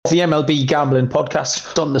The MLB Gambling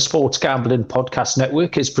Podcast on the Sports Gambling Podcast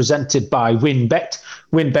Network is presented by WynnBET.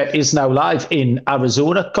 WynnBET is now live in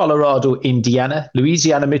Arizona, Colorado, Indiana,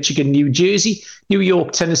 Louisiana, Michigan, New Jersey, New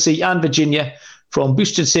York, Tennessee, and Virginia. From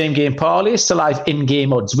boosted same-game parlays to live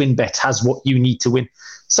in-game odds, WynnBET has what you need to win.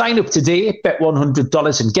 Sign up today, bet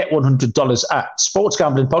 $100 and get $100 at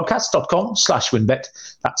sportsgamblingpodcast.com/WynnBET.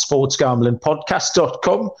 That's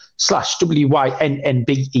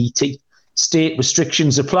sportsgamblingpodcast.com/WYNNBET. State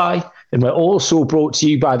restrictions apply, and we're also brought to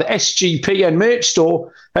you by the SGPN merch store.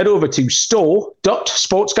 Head over to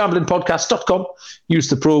store.sportsgamblingpodcast.com. Use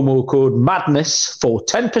the promo code MADNESS for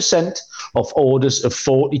 10% off orders of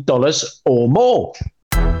 $40 or more.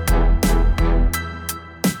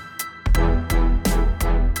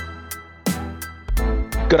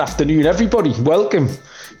 Good afternoon, everybody. Welcome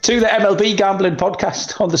to the MLB Gambling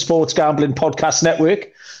Podcast on the Sports Gambling Podcast Network.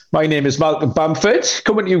 My name is Malcolm Bamford,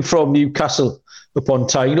 coming to you from Newcastle upon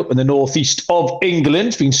Tyne, up in the northeast of England.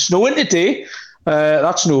 It's been snowing today.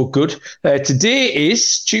 That's no good. Today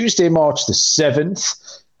is Tuesday, March the 7th,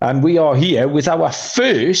 and we are here with our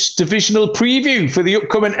first divisional preview for the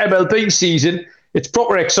upcoming MLB season. It's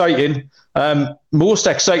proper exciting. Most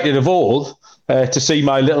excited of all to see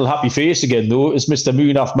my little happy face again, though, is Mr.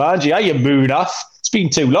 Munaf Manji. Hiya, Munaf. It's been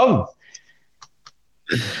too long.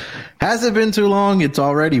 Has it been too long? It's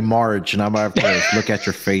already March, and I'm going to have to look at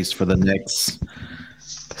your face for the next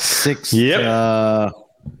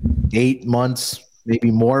 8 months,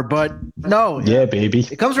 maybe more. But no. Yeah, baby.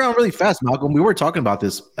 It comes around really fast, Malcolm. We were talking about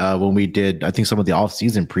this when we did, I think, some of the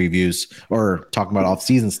off-season previews or talking about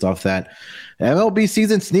off-season stuff, that MLB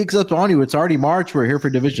season sneaks up on you. It's already March. We're here for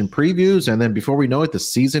division previews, and then before we know it, the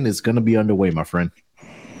season is going to be underway, my friend.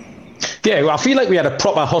 Yeah, well, I feel like we had a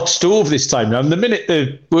proper hot stove this time now. And the minute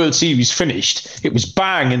the World Series finished, it was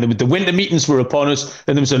bang, and the winter meetings were upon us,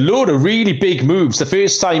 and there was a load of really big moves. The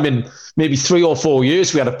first time in maybe 3 or 4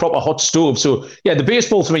 years we had a proper hot stove. So, yeah, the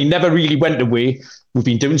baseball for me never really went away. We've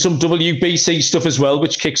been doing some WBC stuff as well,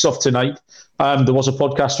 which kicks off tonight. There was a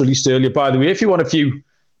podcast released earlier, by the way, if you want a few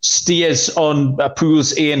steers on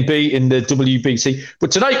pools A and B in the WBC.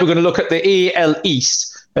 But tonight we're going to look at the AL East.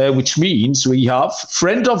 Which means we have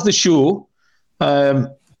friend of the show,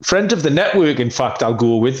 friend of the network, in fact, I'll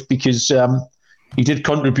go with, because he did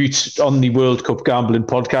contribute on the World Cup Gambling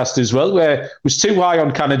Podcast as well, where it was too high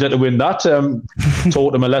on Canada to win that.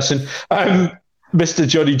 Taught him a lesson. Mr.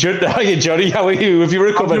 Johnny Judd. Hiya, Johnny. How are you? Have you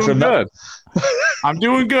recovered from that? I'm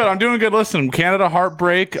doing good. Listen, Canada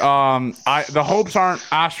heartbreak. The hopes aren't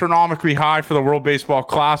astronomically high for the World Baseball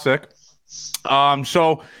Classic.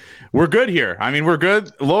 So we're good here. I mean, we're good.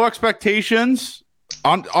 Low expectations.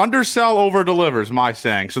 Undersell, over delivers, my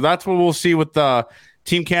saying. So that's what we'll see with the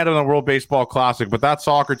Team Canada in the World Baseball Classic. But that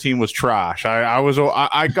soccer team was trash.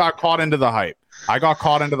 I got caught into the hype.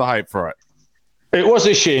 For it. It was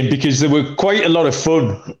a shame because they were quite a lot of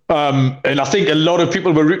fun. And I think a lot of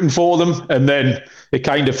people were rooting for them. And then it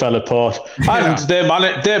kind of fell apart. And their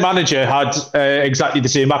manager had exactly the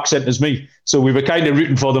same accent as me. So we were kind of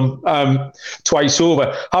rooting for them twice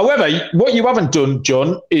over. However, what you haven't done,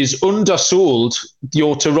 John, is undersold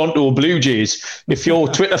your Toronto Blue Jays. If your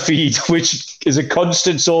Twitter feed, which is a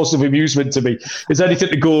constant source of amusement to me, is anything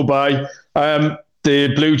to go by, the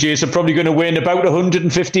Blue Jays are probably going to win about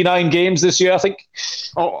 159 games this year, I think.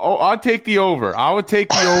 I'd take the over. I would take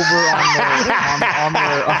the over on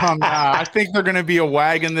I think they're going to be a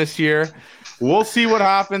wagon this year. We'll see what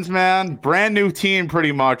happens, man. Brand new team,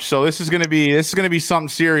 pretty much. So this is going to be something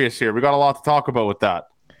serious here. We got a lot to talk about with that.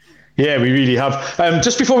 Yeah, we really have.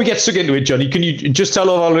 Just before we get stuck into it, Johnny, can you just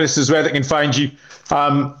tell all our listeners where they can find you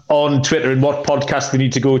on Twitter and what podcast they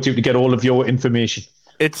need to go to get all of your information?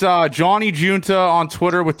 It's Johnny Junta on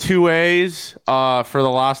Twitter with 2 A's for the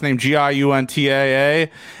last name,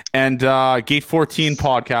 Giuntaa, and Gate 14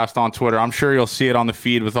 podcast on Twitter. I'm sure you'll see it on the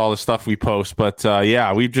feed with all the stuff we post. But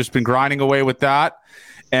yeah, we've just been grinding away with that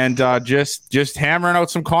and just hammering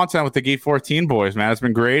out some content with the Gate 14 boys, man. It's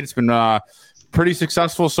been great. It's been pretty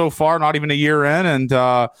successful so far, not even a year in. And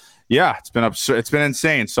yeah, it's been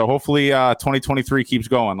insane. So hopefully 2023 keeps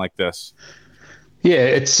going like this. Yeah,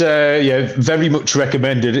 it's very much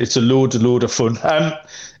recommended. It's a load of fun.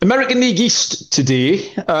 American League East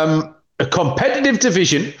today, a competitive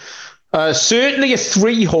division, certainly a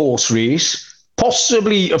 3-horse race,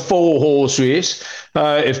 possibly a 4-horse race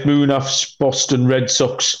if Munaf's Boston Red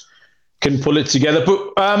Sox can pull it together. But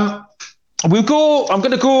I'm going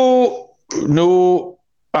to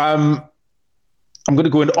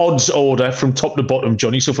go in odds order from top to bottom,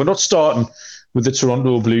 Johnny. So if we're not starting with the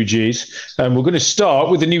Toronto Blue Jays, we're going to start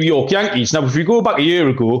with the New York Yankees. Now, if we go back a year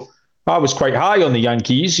ago, I was quite high on the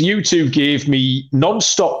Yankees. You two gave me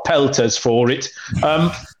non-stop pelters for it.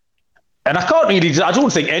 And I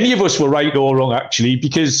don't think any of us were right or wrong, actually,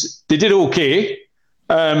 because they did okay.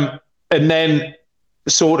 And then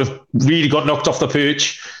sort of really got knocked off the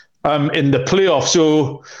perch in the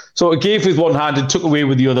playoffs. So it gave with one hand and took away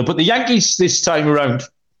with the other. But the Yankees this time around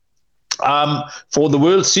for the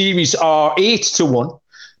World Series are 8-1.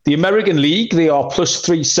 The American League, they are plus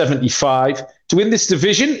 375. To win this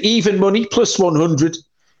division, even money, plus 100.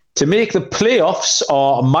 To make the playoffs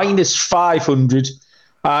are minus 500.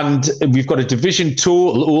 And we've got a division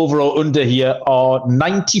total over or under here are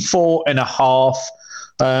 94.5.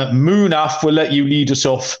 Munaf will let you lead us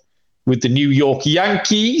off with the New York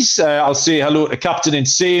Yankees. I'll say hello to Captain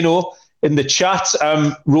Insano in the chat.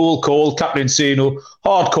 Roll call, Captain Insano,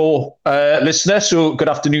 hardcore listener. So good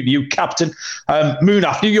afternoon to you, Captain.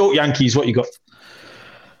 Munaf, New York Yankees, what you got?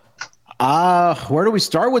 Where do we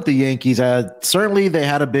start with the Yankees? Certainly they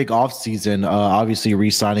had a big offseason, obviously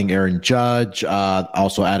re-signing Aaron Judge,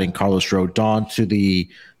 also adding Carlos Rodon to the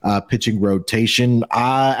pitching rotation.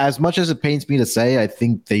 As much as it pains me to say, I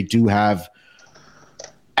think they do have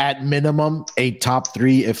at minimum a top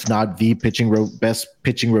three, if not the best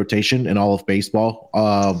pitching rotation in all of baseball.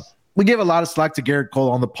 We give a lot of slack to Garrett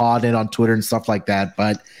Cole on the pod and on Twitter and stuff like that,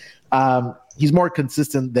 but he's more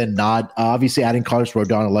consistent than not. Obviously, adding Carlos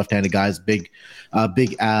Rodon, a left-handed guy, is big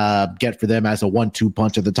get for them as a 1-2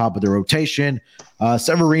 punch at the top of the rotation.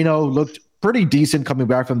 Severino looked pretty decent coming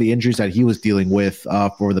back from the injuries that he was dealing with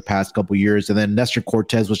for the past couple years. And then Nestor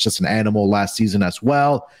Cortez was just an animal last season as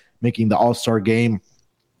well, making the All-Star game.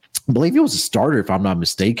 I believe he was a starter, if I'm not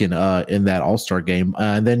mistaken, in that All-Star game.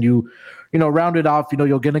 And then you round it off,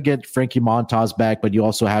 you're going to get Frankie Montas back, but you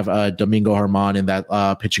also have Domingo Germán in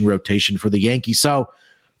that pitching rotation for the Yankees. So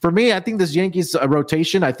for me, I think this Yankees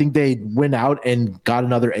rotation, I think they went out and got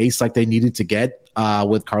another ace like they needed to get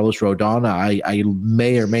with Carlos Rodon. I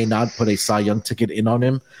may or may not put a Cy Young ticket in on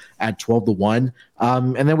him at 12-1.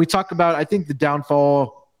 And then we talk about, I think the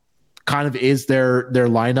downfall kind of is their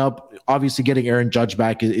lineup. Obviously, getting Aaron Judge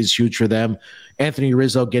back is huge for them. Anthony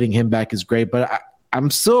Rizzo, getting him back is great, but I'm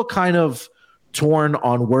still kind of torn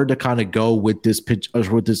on where to kind of go with this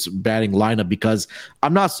batting lineup, because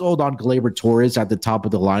I'm not sold on Gleyber Torres at the top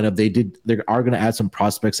of the lineup. They are going to add some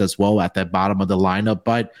prospects as well at that bottom of the lineup.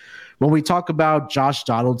 But when we talk about Josh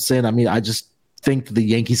Donaldson, I mean, I just think the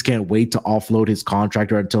Yankees can't wait to offload his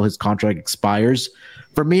contract or until his contract expires.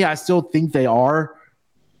 For me, I still think they are.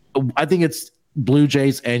 I think it's Blue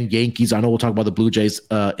Jays and Yankees. I know we'll talk about the Blue Jays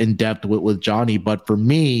in depth with Johnny, but for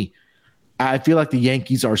me, I feel like the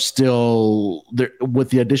Yankees are still there with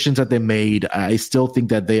the additions that they made. I still think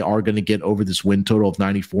that they are going to get over this win total of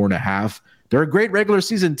 94.5. They're a great regular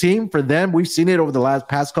season team. For them, we've seen it over the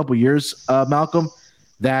past couple of years, Malcolm,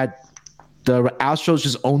 that the Astros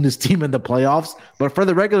just own this team in the playoffs. But for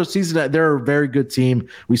the regular season, they're a very good team.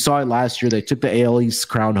 We saw it last year. They took the AL East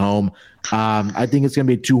crown home. I think it's going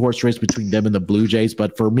to be a 2-horse race between them and the Blue Jays.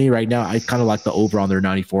 But for me right now, I kind of like the over on their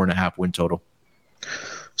 94.5 win total.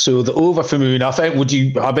 So the over for Munaf, would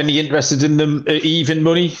you have any interest in them even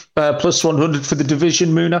money, plus 100 for the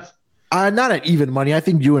division, Munaf? Not at even money. I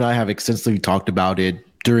think you and I have extensively talked about it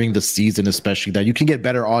during the season, especially that you can get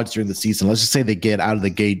better odds during the season. Let's just say they get out of the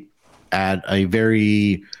gate at a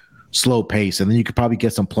very slow pace, and then you could probably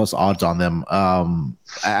get some plus odds on them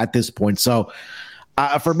at this point. So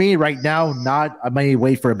for me right now, I may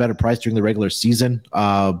wait for a better price during the regular season,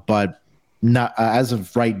 but not as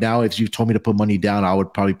of right now. If you told me to put money down, I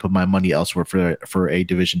would probably put my money elsewhere for a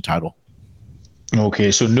division title.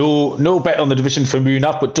 Okay, so no bet on the division for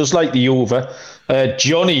Munaf, but does like the over.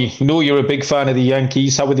 Johnny, I know you're a big fan of the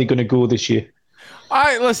Yankees. How are they going to go this year?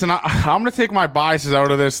 Listen, I'm going to take my biases out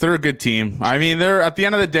of this. They're a good team. I mean, they're at the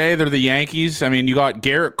end of the day, they're the Yankees. I mean, you got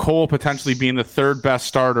Garrett Cole potentially being the third best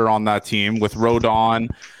starter on that team with Rodon.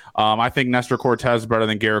 I think Nestor Cortez is better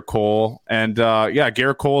than Garrett Cole. And,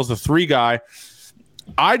 Garrett Cole is the 3 guy.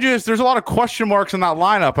 There's a lot of question marks in that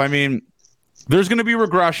lineup. I mean, there's going to be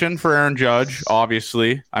regression for Aaron Judge,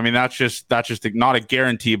 obviously. I mean, that's just not a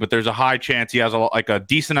guarantee, but there's a high chance he has a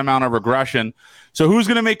decent amount of regression. So who's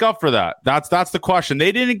going to make up for that? That's the question.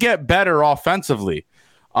 They didn't get better offensively.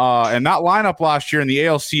 And that lineup last year in the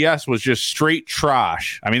ALCS was just straight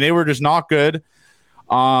trash. I mean, they were just not good.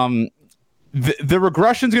 The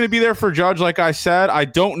regression is going to be there for Judge, like I said. I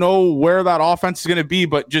don't know where that offense is going to be,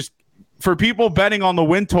 but just for people betting on the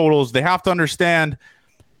win totals, they have to understand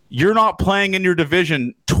you're not playing in your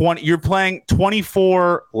division 20. You're playing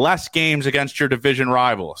 24 less games against your division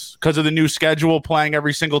rivals because of the new schedule, playing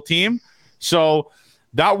every single team. So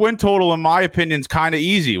that win total, in my opinion, is kind of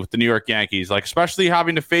easy with the New York Yankees, like especially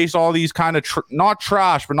having to face all these kind of not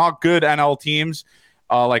trash, but not good NL teams.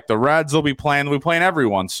 Like the Reds, they'll be playing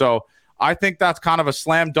everyone. So I think that's kind of a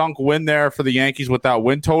slam dunk win there for the Yankees with that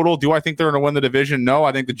win total. Do I think they're going to win the division? No,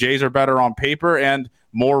 I think the Jays are better on paper and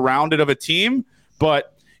more rounded of a team.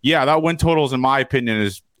 But yeah, that win totals, in my opinion,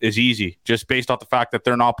 is easy, just based off the fact that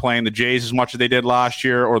they're not playing the Jays as much as they did last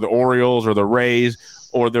year, or the Orioles, or the Rays,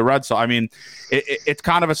 or the Red Sox. I mean, it's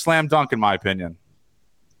kind of a slam dunk in my opinion.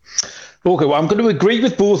 Okay, well, I'm going to agree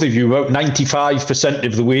with both of you about 95%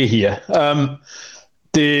 of the way here.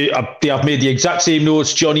 They have made the exact same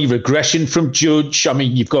notes, Johnny. Regression from Judge. I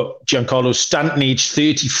mean, you've got Giancarlo Stanton, age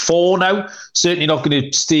 34 now. Certainly not going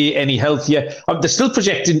to stay any healthier. They're still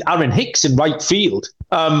projecting Aaron Hicks in right field.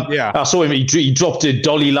 I saw him. He dropped a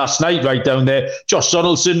dolly last night right down there. Josh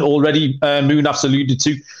Donaldson already, Moonaf's alluded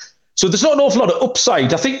to. So there's not an awful lot of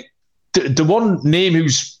upside. I think the one name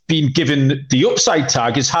who's been given the upside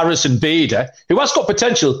tag is Harrison Bader, who has got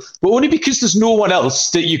potential, but only because there's no one else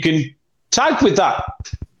that you can tag with that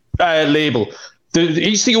label.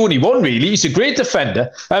 He's the only one, really. He's a great defender.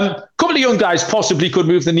 A couple of young guys possibly could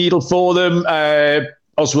move the needle for them.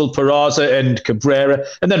 Oswald Peraza and Cabrera,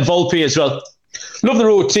 and then Volpe as well. Love the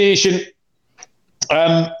rotation.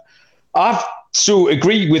 I've so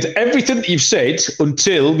agree with everything that you've said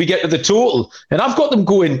until we get to the total. And I've got them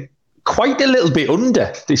going quite a little bit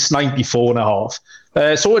under this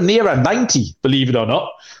 94.5. So nearer 90, believe it or not.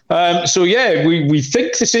 So yeah, we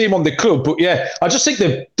think the same on the club, but yeah, I just think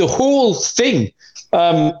the whole thing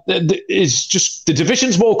is just the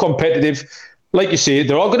division's more competitive. Like you say,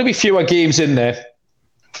 there are going to be fewer games in there.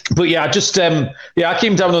 But yeah, I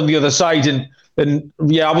came down on the other side and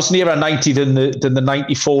yeah, I was nearer 90 than the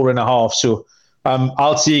 94.5. So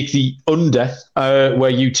I'll take the under where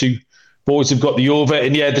you two boys have got the over.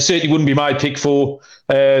 And yeah, there certainly wouldn't be my pick for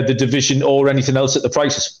the division or anything else at the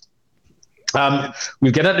prices.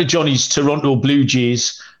 We'll get into Johnny's Toronto Blue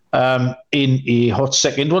Jays in a hot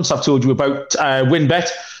second once I've told you about WynnBET,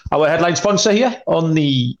 our headline sponsor here on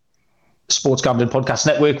the Sports Gambling Podcast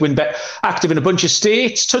Network. WynnBET, active in a bunch of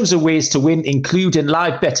states, tons of ways to win, including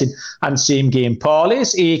live betting and same game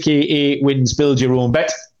parlays, aka Wins Build Your Own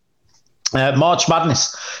Bet. March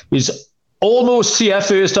Madness is almost here.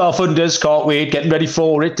 First half unders, can't wait, getting ready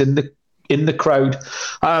for it in the crowd.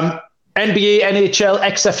 NBA, NHL,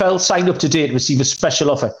 XFL, sign up today to receive a special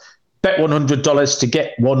offer. Bet $100 to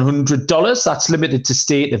get $100. That's limited to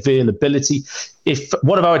state availability. If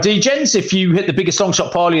one of our DJs, if you hit the biggest long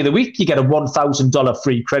shot parlay of the week, you get a $1,000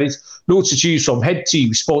 free credit. Loads to choose from. Head to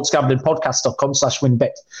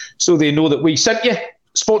sportsgamblingpodcast.com/WynnBET so they know that we sent you.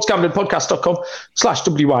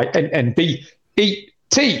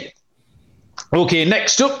 sportsgamblingpodcast.com/WYNNBET. Okay,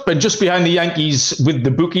 next up, and just behind the Yankees with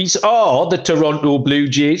the bookies, are the Toronto Blue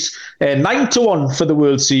Jays. 9-1 for the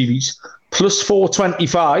World Series, plus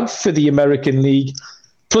 425 for the American League,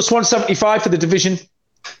 plus 175 for the division,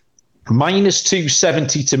 minus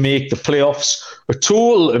 270 to make the playoffs, a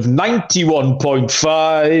total of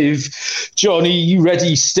 91.5. Johnny, you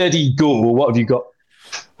ready, steady, go? What have you got?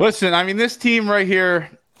 Listen, I mean, this team right here,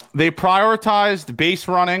 they prioritized base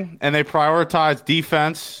running and they prioritized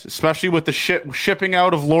defense, especially with the shipping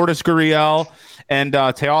out of Lourdes Gurriel and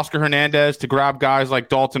Teoscar Hernandez to grab guys like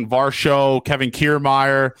Dalton Varsho, Kevin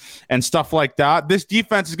Kiermaier, and stuff like that. This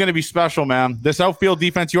defense is going to be special, man. This outfield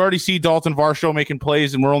defense, you already see Dalton Varsho making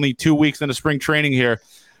plays, and we're only 2 weeks into spring training here.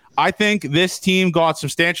 I think this team got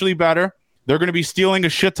substantially better. They're going to be stealing a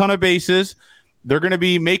shit ton of bases. They're going to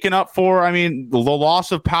be making up for, I mean, the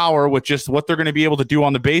loss of power with just what they're going to be able to do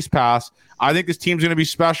on the base pass. I think this team's going to be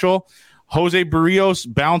special. Jose Barrios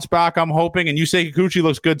bounce back, I'm hoping, and Yusei Kikuchi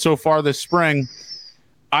looks good so far this spring.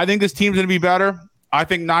 I think this team's going to be better. I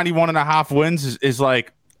think 91.5 wins is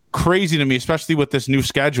like crazy to me, especially with this new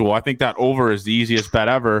schedule. I think that over is the easiest bet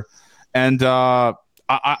ever. And I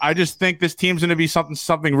just think this team's going to be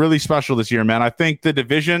something really special this year, man. I think the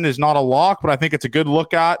division is not a lock, but I think it's a good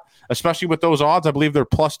look at, especially with those odds. I believe they're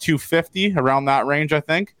plus 250, around that range, I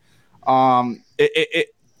think. It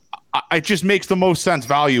just makes the most sense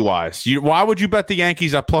value-wise. Why would you bet the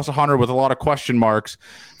Yankees at plus 100 with a lot of question marks?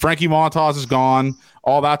 Frankie Montas is gone,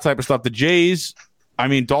 all that type of stuff. The Jays, I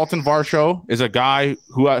mean, Dalton Varsho is a guy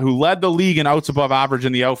who led the league in outs above average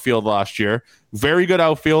in the outfield last year. Very good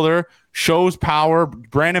outfielder, shows power.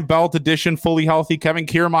 Brandon Belt addition, fully healthy. Kevin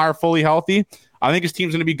Kiermaier, fully healthy. I think his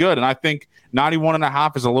team's going to be good, and I think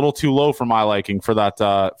 91.5 is a little too low for my liking for that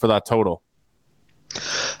total.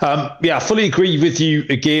 I fully agree with you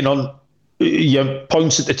again on your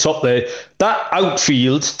points at the top there. That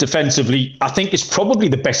outfield defensively, I think, is probably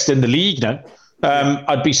the best in the league now.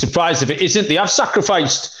 I'd be surprised if it isn't. They have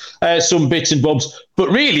sacrificed some bits and bobs, but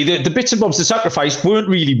really the bits and bobs they sacrificed weren't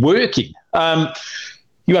really working.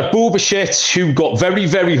 You had Bo Bichette, who got very,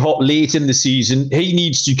 very hot late in the season. He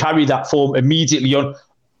needs to carry that form immediately on.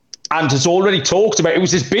 And has already talked about, it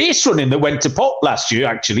was his base running that went to pot last year,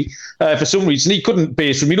 actually. For some reason, he couldn't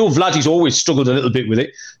base run. We know Vladdy's always struggled a little bit with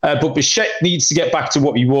it. But Bichette needs to get back to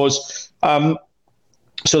what he was.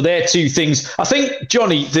 So there are two things. I think,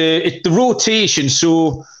 Johnny, the rotation.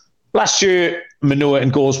 So last year, Manoa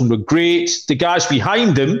and Gosman were great. The guys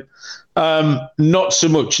behind them, not so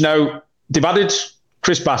much. Now, they've added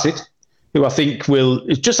Chris Bassett, who I think will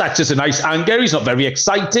just act as a nice anchor. He's not very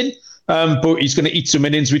exciting. But he's going to eat some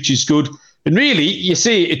innings, which is good. And really, you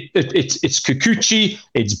see, it's Kikuchi,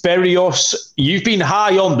 it's Berrios. You've been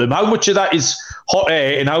high on them. How much of that is hot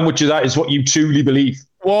air and how much of that is what you truly believe?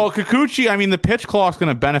 Well, Kikuchi, I mean, the pitch clock's going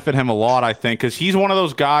to benefit him a lot, I think, because he's one of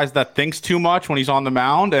those guys that thinks too much when he's on the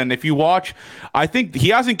mound. And if you watch, I think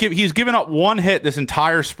he's given up one hit this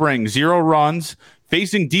entire spring, 0 runs,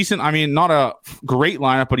 facing decent, I mean, not a great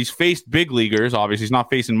lineup, but he's faced big leaguers. Obviously, he's not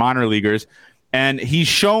facing minor leaguers. And he's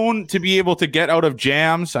shown to be able to get out of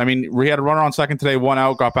jams. I mean, we had a runner on second today, 1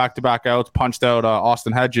 out, got back-to-back outs, punched out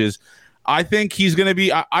Austin Hedges. I think he's going to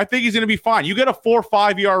be. I think he's going to be fine. You get a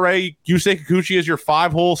 4.5 ERA. Yusei Kikuchi is your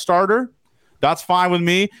 5-hole starter. That's fine with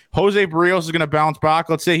me. Jose Berrios is going to bounce back.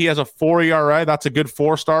 Let's say he has a 4 ERA. That's a good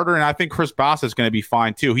 4 starter, and I think Chris Bassett is going to be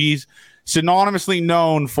fine too. He's synonymously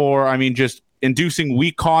known for, I mean, just inducing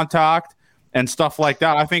weak contact and stuff like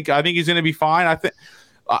that. I think he's going to be fine. I think.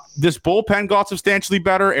 This bullpen got substantially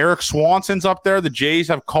better. Eric Swanson's up there. The Jays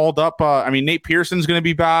have called up. Nate Pearson's going to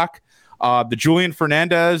be back. The Julian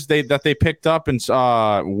Fernandez that they picked up in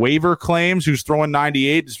waiver claims, who's throwing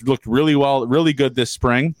 98, has looked really well, really good this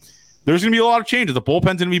spring. There's going to be a lot of changes. The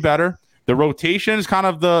bullpen's going to be better. The rotation is kind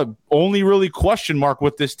of the only really question mark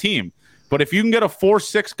with this team. But if you can get a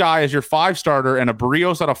 4-6 guy as your 5 starter and a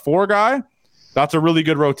Berrios at a 4 guy, that's a really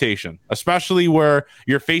good rotation, especially where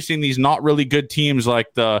you're facing these not really good teams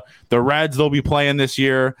like the Reds they'll be playing this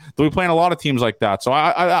year. They'll be playing a lot of teams like that. So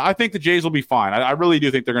I think the Jays will be fine. I really do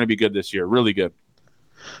think they're going to be good this year. Really good.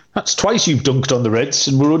 That's twice you've dunked on the Reds,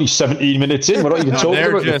 and we're only 17 minutes in. We're not even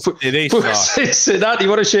talking about Cincinnati.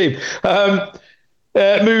 What a shame.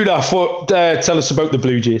 Munaf, tell us about the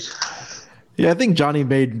Blue Jays. Yeah, I think Johnny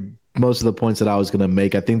made most of the points that I was going to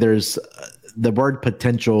make. I think there's the word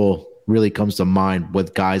potential really comes to mind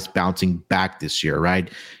with guys bouncing back this year, right?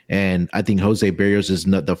 And I think Jose Berrios is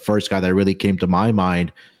not the first guy that really came to my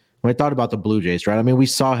mind when I thought about the Blue Jays, right? I mean, we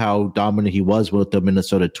saw how dominant he was with the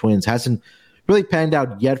Minnesota Twins. Hasn't really panned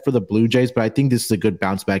out yet for the Blue Jays, but I think this is a good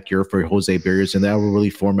bounce back year for Jose Berrios, and that will really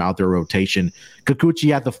form out their rotation.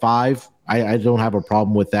 Kikuchi at the 5, I don't have a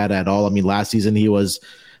problem with that at all. I mean, last season he was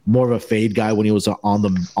more of a fade guy when he was on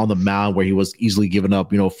the mound, where he was easily giving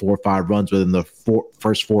up 4 or 5 runs within the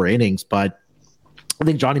first 4 innings. But I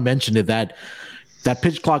think Johnny mentioned it, that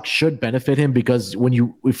pitch clock should benefit him, because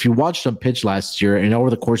if you watched him pitch last year and over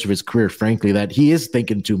the course of his career, frankly, that he is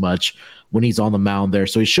thinking too much when he's on the mound there.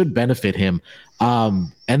 So it should benefit him.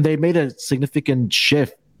 And they made a significant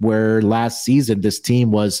shift where last season this team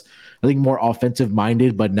was, I think, more offensive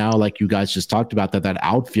minded, but now, like you guys just talked about, that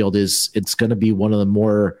outfield it's going to be one of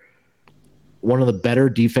the better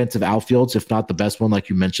defensive outfields, if not the best one, like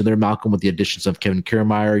you mentioned there, Malcolm, with the additions of Kevin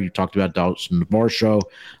Kiermaier. You talked about Dawson Marshall,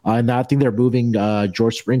 and I think they're moving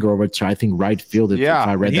George Springer over to, I think, right field.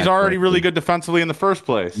 Yeah, he's already really good defensively in the first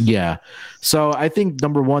place. Yeah, so I think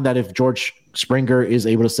number one, that if George Springer is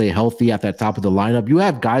able to stay healthy at that top of the lineup, you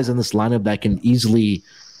have guys in this lineup that can easily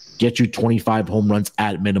get you 25 home runs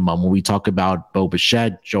at minimum. When we talk about Bo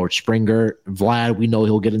Bichette, George Springer, Vlad, we know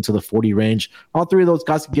he'll get into the 40 range. All 3 of those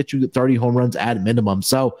guys can get you 30 home runs at minimum.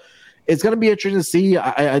 So it's going to be interesting to see.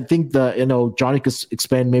 I think Johnny could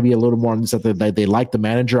expand maybe a little more on this. That they like the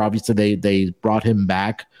manager. Obviously, they brought him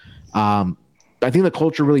back. I think the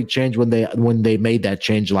culture really changed when they made that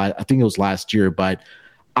change. I think it was last year, but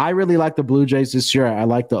I really like the Blue Jays this year. I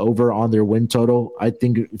like the over on their win total. I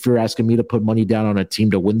think if you're asking me to put money down on a team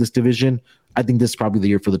to win this division, I think this is probably the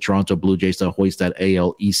year for the Toronto Blue Jays to hoist that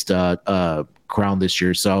AL East crown this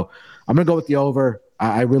year. So I'm going to go with the over.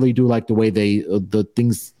 I really do like the way the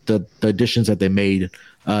additions that they made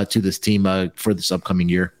to this team for this upcoming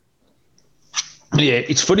year. Yeah,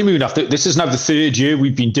 it's funny, Munaf. This is now the 3rd year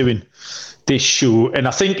we've been doing this show. And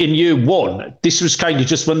I think in year 1, this was kind of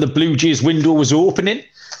just when the Blue Jays window was opening.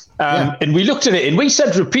 And we looked at it and we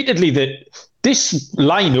said repeatedly that this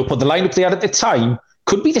lineup, or the lineup they had at the time,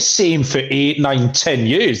 could be the same for 8, 9, 10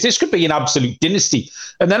 years. This could be an absolute dynasty.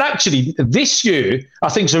 And then actually this year, I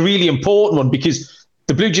think is a really important one, because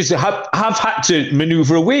the Blue Jays have had to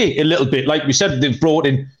manoeuvre away a little bit. Like we said, they've brought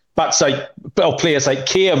in players like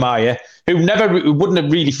Kiermaier, who wouldn't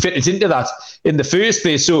have really fitted into that in the first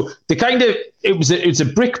place. So it's a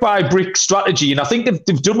brick by brick strategy, and I think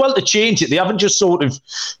they've done well to change it. They haven't just sort of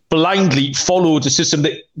blindly followed a system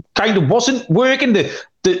that kind of wasn't working.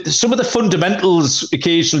 Some of the fundamentals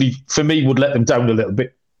occasionally for me would let them down a little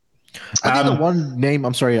bit. I think the one name,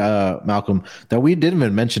 I'm sorry, Malcolm, that we didn't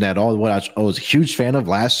even mention at all, what I was a huge fan of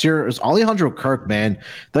last year, is Alejandro Kirk, man.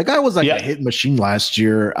 That guy was like a hit machine last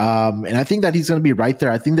year. And I think that he's going to be right there.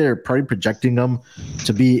 I think they're probably projecting him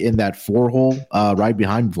to be in that 4-hole right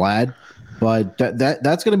behind Vlad. But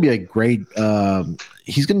that's going to be a great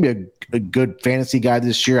he's going to be a good fantasy guy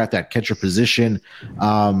this year at that catcher position.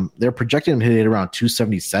 They're projecting him to hit around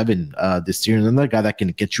 277 this year. And another guy that can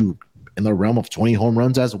get you in the realm of 20 home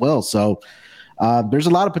runs as well. So there's a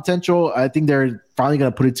lot of potential. I think they're finally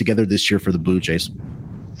going to put it together this year for the Blue Jays.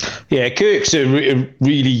 Yeah, Kirk's a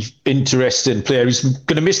really interesting player. He's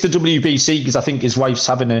going to miss the WBC because I think his wife's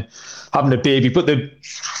having a baby. But the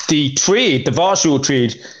Varsho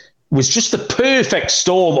trade was just the perfect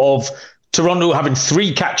storm of Toronto having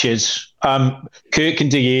 3 catchers. Kirk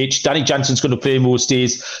and DH, Danny Jansen's going to play most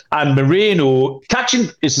days, and Moreno. Catching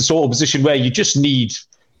is the sort of position where you just need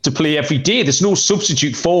to play every day. There's no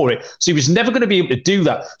substitute for it. So he was never going to be able to do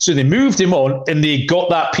that. So they moved him on and they got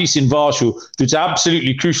that piece in Varsho that's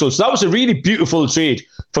absolutely crucial. So that was a really beautiful trade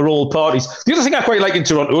for all parties. The other thing I quite like in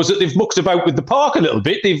Toronto is that they've mucked about with the park a little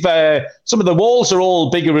bit. They've some of the walls are all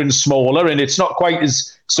bigger and smaller and it's not quite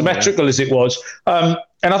as symmetrical as it was. And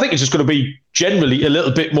I think it's just going to be generally a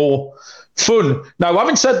little bit more fun. Now,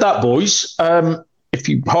 having said that, boys, if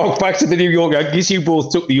you hark back to the New York Yankees, you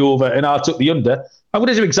both took the over and I took the under. I'm going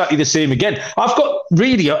to do exactly the same again. I've got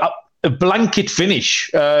really a blanket finish,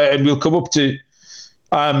 and we'll come up to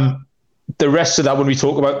the rest of that when we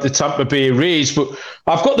talk about the Tampa Bay Rays. But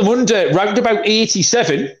I've got them under round about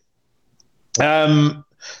 87.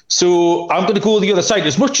 So I'm going to go the other side.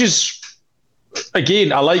 As much as,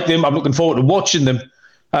 again, I like them, I'm looking forward to watching them.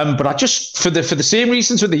 But I just for the same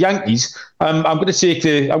reasons with the Yankees, I'm going to take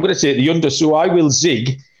the under. So I will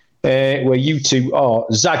zig where you two are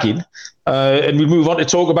zagging. And we move on to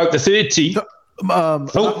talk about the third team.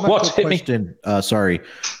 What? Hit question. Me. Sorry.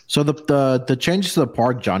 So the changes to the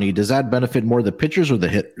park, Johnny, does that benefit more the pitchers or the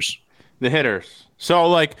hitters? The hitters. So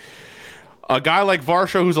like a guy like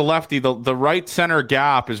Varsho, who's a lefty, the right center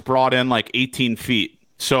gap is brought in like 18 feet.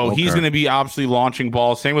 So he's going to be absolutely launching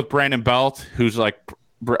balls. Same with Brandon Belt, who's like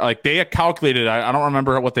they had calculated. I don't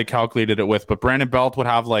remember what they calculated it with, but Brandon Belt would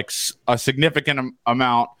have like a significant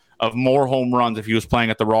amount of more home runs if he was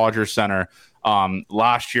playing at the Rogers Center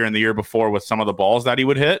last year and the year before with some of the balls that he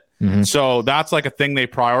would hit. Mm-hmm. So that's like a thing they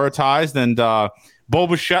prioritized. And Bo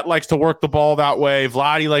Bichette likes to work the ball that way.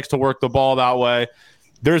 Vladdy likes to work the ball that way.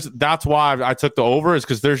 That's why I took the over, is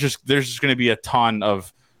because there's just going to be a ton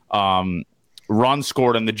of runs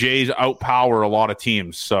scored, and the Jays outpower a lot of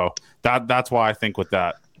teams. So that's why I think with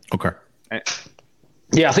that. Okay.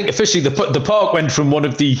 Yeah, I think officially the park went from one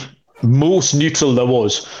of the most neutral there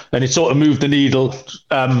was, and it sort of moved the needle,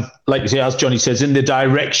 like you say, as Johnny says, in the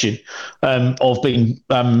direction of being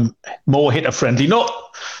more hitter friendly. Not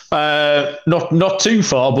too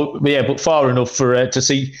far, but far enough for to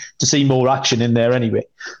see more action in there anyway.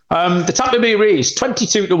 The Tampa Bay Rays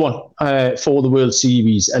 22-1 for the World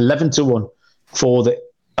Series, 11-1 for the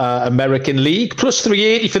American League, plus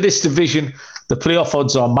 380 for this division. The playoff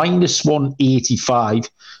odds are minus 185,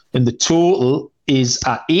 and the total is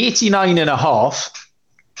at 89.5.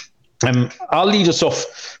 I'll lead us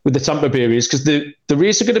off with the Tampa Bay Rays because the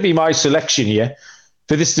Rays are going to be my selection here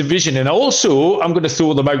for this division. And also, I'm going to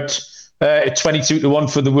throw them out at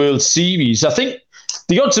 22-1 for the World Series. I think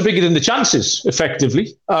the odds are bigger than the chances,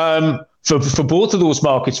 effectively, for both of those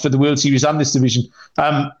markets, for the World Series and this division.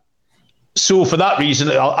 So for that reason,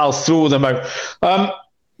 I'll throw them out.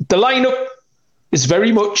 The lineup is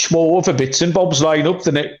very much more of a bits and bobs lineup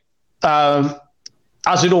than it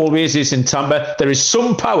as it always is in Tampa. There is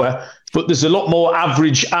some power, but there's a lot more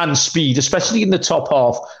average and speed, especially in the top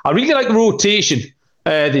half. I really like the rotation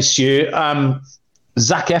this year.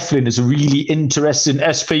 Zach Eflin is a really interesting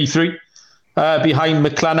SP3 behind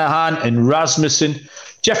McClanahan and Rasmussen.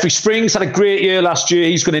 Jeffrey Springs had a great year last year.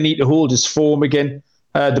 He's going to need to hold his form again.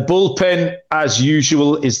 The bullpen, as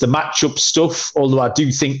usual, is the matchup stuff, although I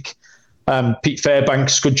do think Pete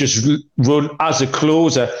Fairbanks could just run as a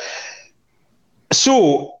closer.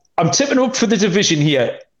 So I'm tipping up for the division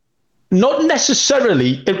here. Not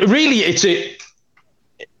necessarily. It's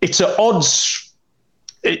a odds.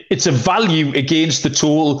 It's a value against the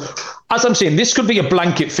total. As I'm saying, this could be a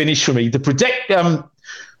blanket finish for me. The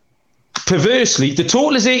perversely, the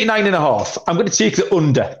total is 89.5. I'm going to take the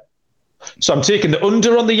under. So I'm taking the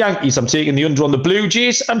under on the Yankees. I'm taking the under on the Blue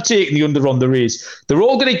Jays. I'm taking the under on the Rays. They're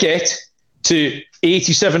all going to get to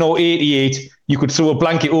 87 or 88. You could throw a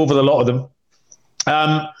blanket over the lot of them.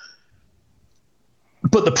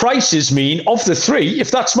 But the prices mean, of the three,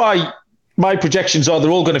 if that's my projections are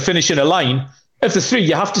they're all going to finish in a line, of the three,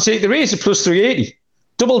 you have to take the Rays at plus 380.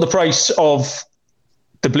 Double the price of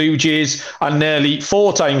the Blue Jays and nearly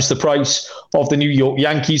 4 times the price of the New York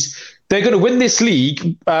Yankees. They're going to win this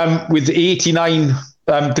league with 89.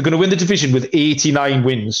 They're going to win the division with 89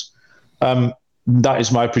 wins. That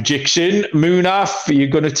is my prediction. Munaf, are you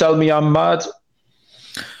going to tell me I'm mad?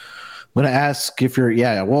 I'm going to ask if you're,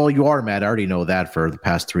 well, you are mad. I already know that for the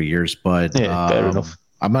past 3 years, but fair enough.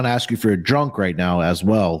 I'm going to ask you if you're drunk right now as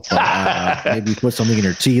well. But, maybe put something in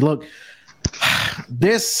your tea. Look,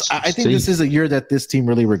 I think this is a year that this team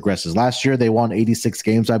really regresses. Last year, they won 86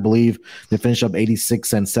 games, I believe. They finished up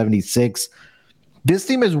 86 and 76. This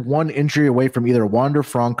team is one injury away from either Wander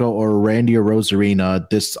Franco or Randy Arozarena.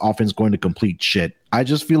 This offense going to complete shit. I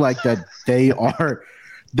just feel like that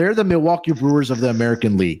they're the Milwaukee Brewers of the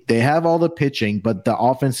American League. They have all the pitching, but the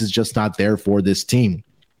offense is just not there for this team.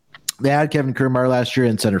 They had Kevin Kiermaier last year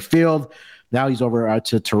in center field. Now he's over out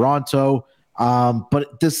to Toronto.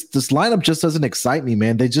 But this lineup just doesn't excite me,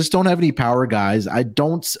 man. They just don't have any power guys. I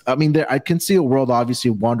can see a world,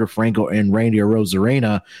 obviously, Wander Franco and Randy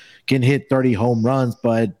Arozarena can hit 30 home runs,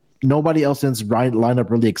 but nobody else in this lineup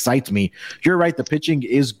really excites me. You're right. The pitching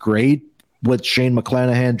is great with Shane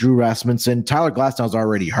McClanahan, Drew Rasmussen. Tyler Glasnow's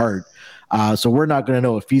already hurt. So we're not going to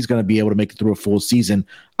know if he's going to be able to make it through a full season.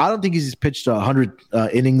 I don't think he's pitched 100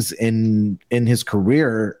 innings in his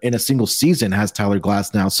career in a single season, has Tyler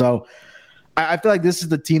Glasnow. So I feel like this is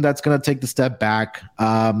the team that's going to take the step back.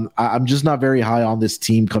 I'm just not very high on this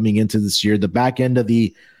team coming into this year. The back end of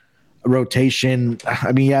the rotation,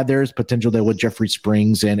 there's potential there with Jeffrey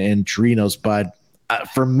Springs and Chirinos, but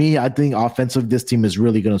for me, I think offensive, this team is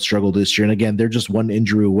really going to struggle this year. And again, they're just one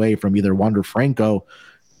injury away from either Wander Franco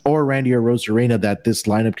or Randy Arozarena that this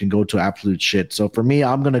lineup can go to absolute shit. So for me,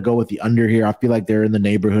 I'm going to go with the under here. I feel like they're in the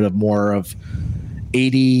neighborhood of more of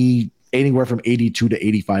 80, anywhere from 82 to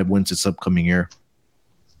 85 wins this upcoming year.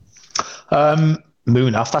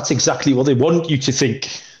 Munaf, that's exactly what they want you to think.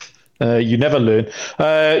 You never learn.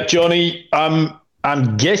 Johnny,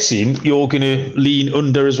 I'm guessing you're going to lean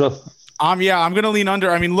under as well. I'm going to lean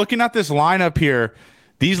under. I mean, looking at this lineup here,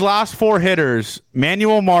 these last 4 hitters,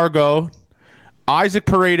 Manuel Margot, Isaac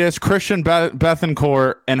Paredes, Christian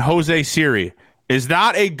Bethancourt, and Jose Siri. Is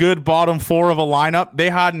that a good bottom 4 of a lineup?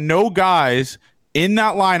 They had no guys in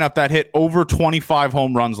that lineup that hit over 25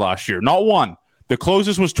 home runs last year. Not one. The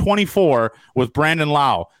closest was 24 with Brandon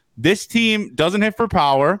Lau. This team doesn't hit for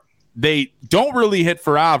power. They don't really hit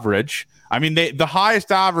for average. I mean, the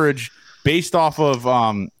highest average based off of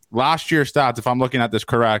last year's stats, if I'm looking at this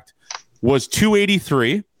correct, was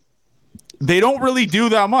 283. They don't really do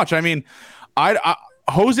that much. I mean,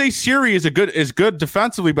 Jose Siri is good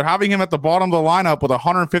defensively, but having him at the bottom of the lineup with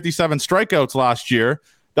 157 strikeouts last year,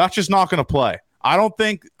 that's just not going to play. I don't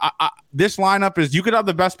think this lineup is. You could have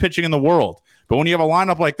the best pitching in the world, but when you have a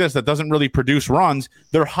lineup like this that doesn't really produce runs,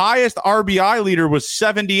 their highest RBI leader was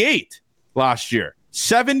 78 last year.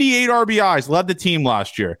 78 RBIs led the team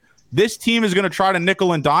last year. This team is going to try to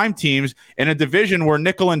nickel and dime teams in a division where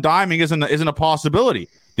nickel and diming isn't a possibility.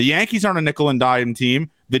 The Yankees aren't a nickel and dime team.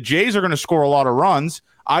 The Jays are going to score a lot of runs.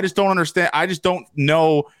 I just don't understand. I just don't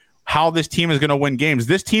know how this team is going to win games.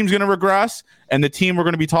 This team's going to regress, and the team we're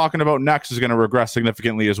going to be talking about next is going to regress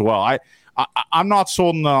significantly as well. I'm not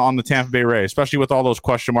sold on the Tampa Bay Rays, especially with all those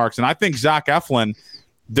question marks. And I think Zach Eflin,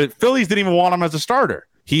 the Phillies didn't even want him as a starter.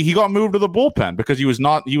 He got moved to the bullpen because he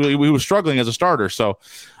was struggling as a starter. So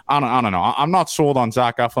I don't know. I'm not sold on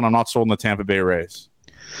Zach Eflin. I'm not sold on the Tampa Bay Rays.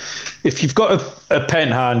 If you've got a pen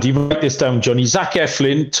hand, you write this down, Johnny. Zach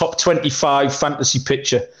Eflin, top 25 fantasy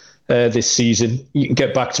pitcher this season. You can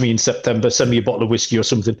get back to me in September. Send me a bottle of whiskey or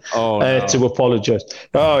something to apologise.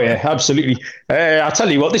 Oh yeah, absolutely. I'll tell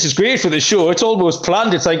you what, this is great for the show. It's almost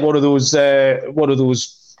planned. It's like one of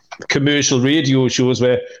those commercial radio shows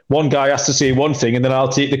where one guy has to say one thing and then I'll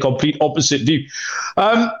take the complete opposite view.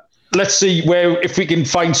 Let's see if we can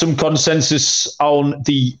find some consensus on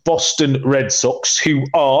the Boston Red Sox, who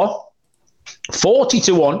are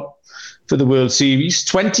 40-1 for the World Series,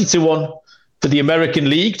 20-1 for the American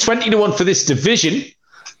League, 20-1 for this division,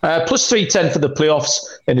 plus 310 for the playoffs,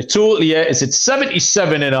 and the total here is at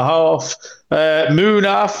 77.5.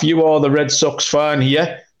 Munaf, you are the Red Sox fan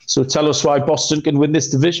here, so tell us why Boston can win this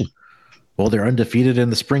division. Well, they're undefeated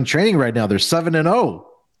in the spring training right now. They're 7-0.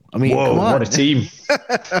 I mean, whoa, come on. What a team.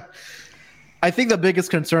 I think the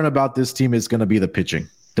biggest concern about this team is going to be the pitching.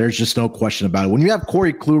 There's just no question about it. When you have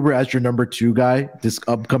Corey Kluber as your number 2 guy this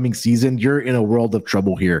upcoming season, you're in a world of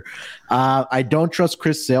trouble here. I don't trust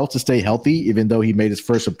Chris Sale to stay healthy, even though he made his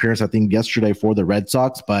first appearance, I think, yesterday for the Red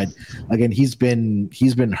Sox. But again, he's been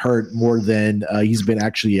hurt more than he's been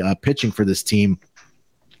actually pitching for this team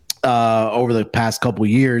over the past couple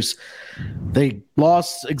years. They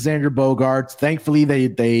lost Xander Bogaerts. Thankfully,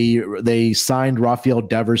 they signed Rafael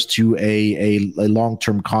Devers to a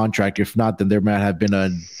long-term contract. If not, then there might have been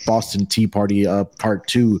a Boston Tea Party part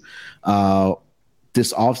 2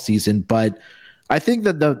 this offseason. But I think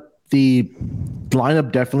that the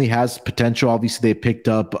lineup definitely has potential. Obviously, they picked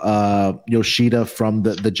up Yoshida from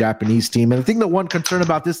the Japanese team. And I think the one concern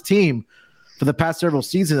about this team for the past several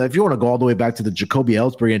seasons, if you want to go all the way back to the Jacoby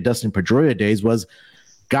Ellsbury and Dustin Pedroia days, was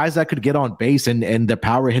guys that could get on base and the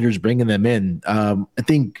power hitters bringing them in. I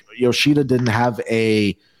think Yoshida didn't have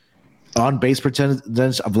a on-base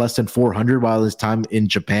percentage of less than 400 while his time in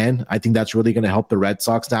Japan. I think that's really going to help the Red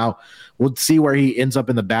Sox. Now, we'll see where he ends up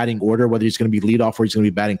in the batting order, whether he's going to be leadoff or he's going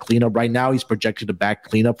to be batting cleanup. Right now, he's projected to bat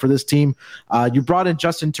cleanup for this team. You brought in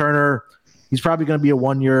Justin Turner. He's probably going to be a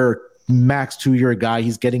 1-year, max 2-year guy.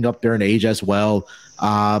 He's getting up there in age as well.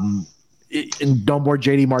 And no more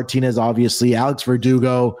JD Martinez, obviously. Alex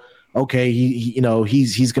Verdugo, okay,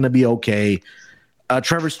 he's going to be okay.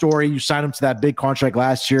 Trevor Story, you signed him to that big contract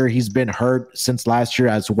last year. He's been hurt since last year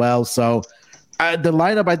as well. So the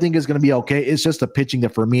lineup, I think, is going to be okay. It's just the pitching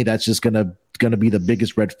that, for me, that's just going to be the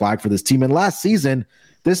biggest red flag for this team. And last season,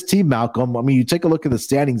 this team, Malcolm, I mean, you take a look at the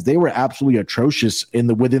standings; they were absolutely atrocious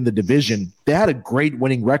within the division. They had a great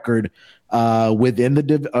winning record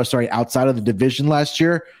outside of the division last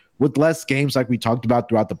year, with less games, like we talked about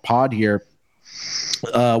throughout the pod here,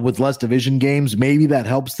 with less division games. Maybe that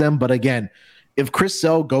helps them. But again, if Chris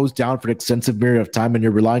Sale goes down for an extensive period of time and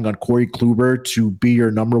you're relying on Corey Kluber to be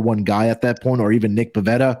your number 1 guy at that point, or even Nick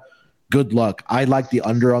Pivetta, good luck. I like the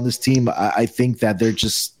under on this team. I think that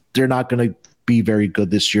they're not going to be very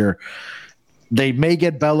good this year. They may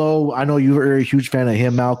get Bello. I know you are a huge fan of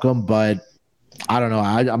him, Malcolm, but I don't know.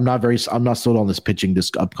 I'm not sold on this pitching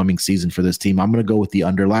this upcoming season for this team. I'm going to go with the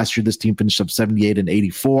under. Last year, this team finished up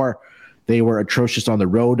 78-84. They were atrocious on the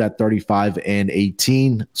road at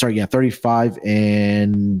 35-18.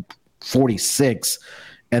 35-46.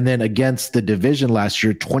 And then against the division last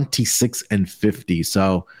year, 26-50.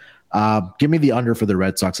 So give me the under for the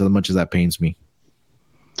Red Sox, as much as that pains me.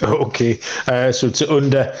 Okay. So it's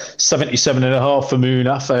under 77.5 for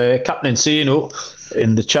Munaf. Captain Insano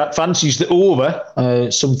in the chat fancies the over,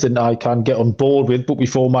 something I can get on board with. But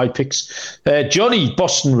before my picks, Johnny,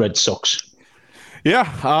 Boston Red Sox. Yeah,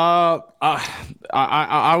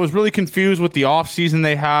 I was really confused with the offseason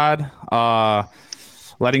they had.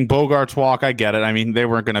 Letting Bogaerts walk, I get it. I mean, they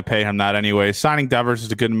weren't going to pay him that anyway. Signing Devers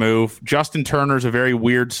is a good move. Justin Turner's a very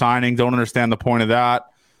weird signing. Don't understand the point of that.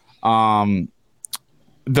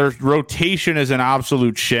 Their rotation is an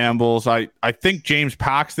absolute shambles. I think James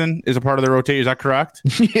Paxton is a part of the rotation. Is that correct?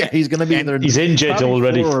 Yeah, he's going to be in there. He's injured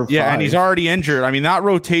already. Yeah, and he's already injured. I mean, that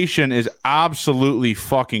rotation is absolutely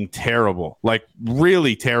fucking terrible. Like,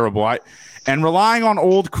 really terrible. And relying on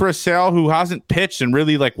old Chris Sale, who hasn't pitched in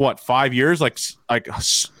really 5 years, like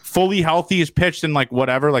fully healthy, has pitched in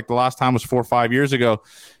whatever, the last time was 4 or 5 years ago.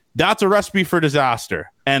 That's a recipe for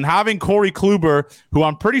disaster. And having Corey Kluber, who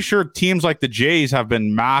I'm pretty sure teams like the Jays have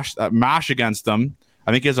been mash against them.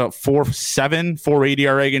 I think he has a 4.7, 4.8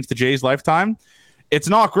 ERA against the Jays lifetime. It's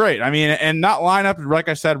not great. I mean, and that lineup, like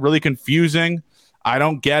I said, really confusing. I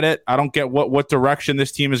don't get it. I don't get what direction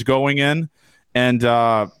this team is going in. And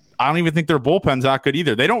I don't even think their bullpen's that good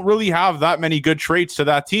either. They don't really have that many good traits to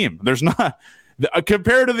that team. There's not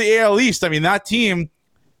compared to the AL East. I mean, that team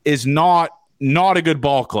is not a good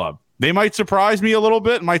ball club. They might surprise me a little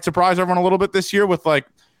bit, might surprise everyone a little bit this year with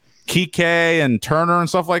Kike and Turner and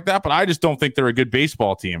stuff like that, but I just don't think they're a good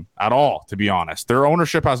baseball team at all, to be honest. Their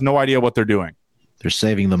ownership has no idea what they're doing. They're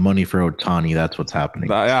saving the money for Ohtani. That's what's happening.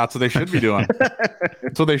 Yeah, that's what they should be doing.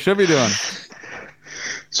 That's what they should be doing.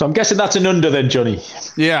 So I'm guessing that's an under then, Johnny.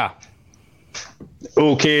 Yeah.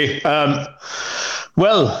 Okay.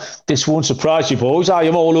 Well, this won't surprise you, boys. I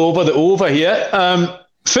am all over the over here.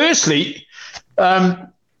 Firstly,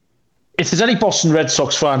 if there's any Boston Red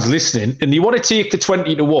Sox fans listening and you want to take the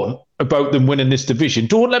 20-1 about them winning this division,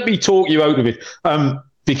 don't let me talk you out of it.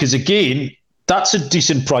 Because again, that's a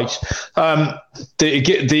decent price.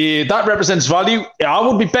 That represents value. I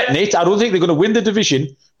wouldn't be betting it. I don't think they're going to win the division,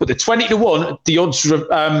 but the 20-1, the odds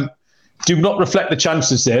do not reflect the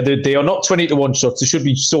chances there. They are not 20-1 shots. They should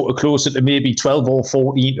be sort of closer to maybe 12 or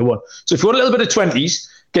 14-1. So if you want a little bit of 20s,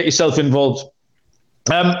 get yourself involved.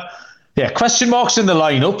 Yeah, question marks in the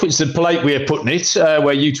lineup. It's a polite way of putting it,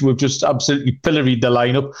 where you two have just absolutely pilloried the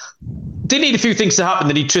lineup. They need a few things to happen.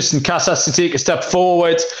 They need Tristan Casas to take a step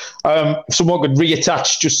forward. If someone could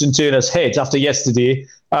reattach Justin Turner's head after yesterday,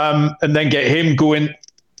 and then get him going.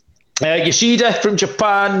 Yoshida from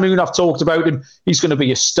Japan, Moon, I've talked about him. He's going to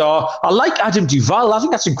be a star. I like Adam Duvall. I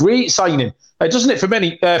think that's a great signing. Doesn't it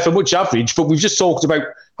for much average, but we've just talked about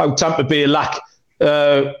how Tampa Bay lack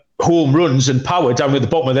home runs and power down at the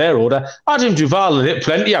bottom of their order. Adam Duvall and it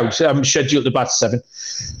plenty out, scheduled to bat 7.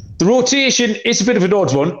 The rotation is a bit of an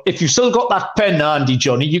odd one. If you've still got that pen handy,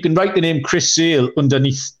 Johnny, you can write the name Chris Sale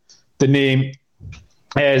underneath the name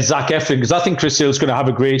Zach Eflin, because I think Chris Sale's going to have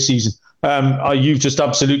a great season. You've just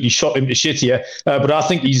absolutely shot him to shit here, but I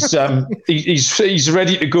think he's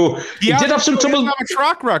ready to go. He did have some trouble. He doesn't have a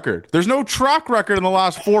track record. There's no track record in the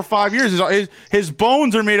last 4 or 5 years. His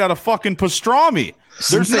bones are made out of fucking pastrami.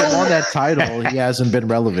 Since they won that title, he hasn't been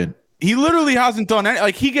relevant. He literally hasn't done any.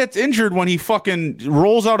 Like, he gets injured when he fucking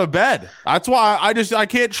rolls out of bed. That's why I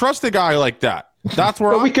can't trust a guy like that. That's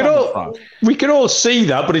where we can all see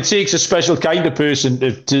that, but it takes a special kind of person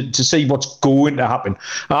to see what's going to happen.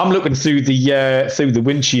 I'm looking through the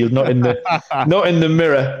windshield, not in the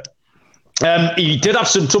mirror. He did have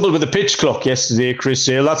some trouble with the pitch clock yesterday, Chris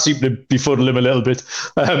Sale. That seemed to befuddle him a little bit.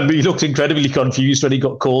 He looked incredibly confused when he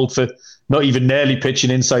got called for not even nearly pitching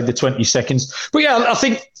inside the 20 seconds. But yeah, I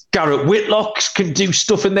think Garrett Whitlock can do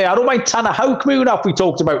stuff in there. I don't mind Tanner Houck moving up. We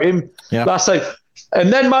talked about him last time.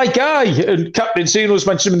 And then my guy, and Captain Zeno's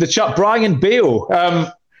mentioned him in the chat, Brian Bayo,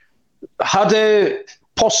 had a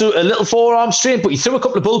little forearm strain, but he threw a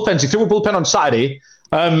couple of bullpens. He threw a bullpen on Saturday.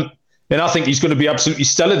 And I think he's going to be absolutely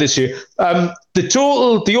stellar this year.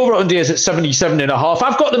 The over-under is at 77.5.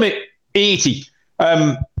 I've got them at 80.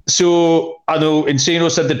 So I know Insano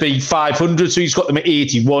said they'd be 500, so he's got them at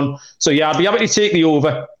 81. So yeah, I'd be happy to take the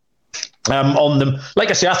over on them. Like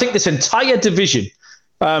I say, I think this entire division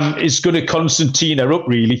is going to Constantina up,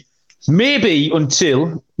 really. Maybe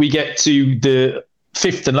until we get to the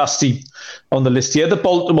 5th and last team on the list here, the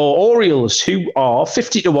Baltimore Orioles, who are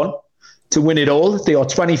 50-1 to win it all. They are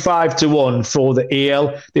 25-1 for the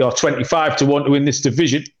AL. They are 25-1 to win this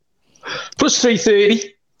division. Plus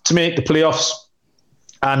 330 to make the playoffs.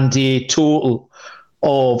 And a total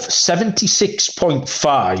of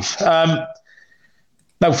 76.5.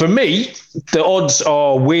 Now, for me, the odds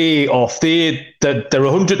are way off. They're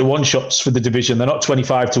 100-1 shots for the division. They're not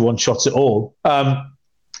 25-1 shots at all.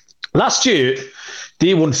 Last year,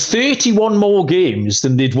 they won 31 more games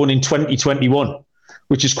than they'd won in 2021,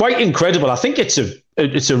 which is quite incredible. I think it's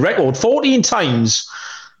a record. 14 times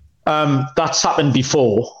that's happened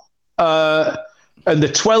before. And the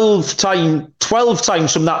 12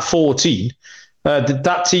 times from that 14,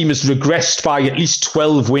 that team has regressed by at least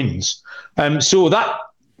 12 wins. So that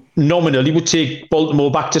nominally would take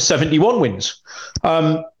Baltimore back to 71 wins.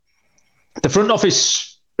 The front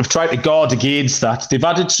office have tried to guard against that. They've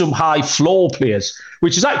added some high floor players,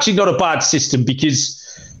 which is actually not a bad system because,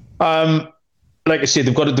 like I said,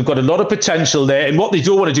 they've got a lot of potential there. And what they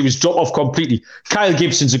don't want to do is drop off completely. Kyle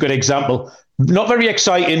Gibson's a good example. Not very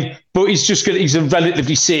exciting, but he's a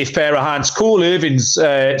relatively safe pair of hands. Cole Irvin's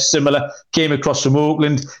similar, came across from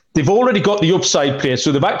Oakland. They've already got the upside players,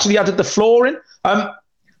 so they've actually added the floor in.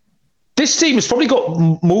 This team has probably got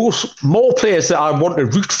more players that I want to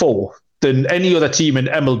root for than any other team in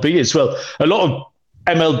MLB as well. A lot of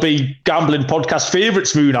MLB gambling podcast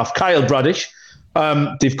favourites moving off. Kyle Bradish.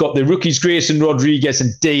 They've got the rookies Grayson Rodriguez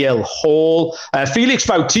and DL Hall. Felix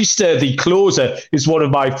Bautista, the closer, is one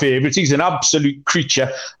of my favourites. He's an absolute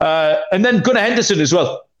creature. And then Gunnar Henderson as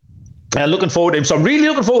well. Looking forward to him. So I'm really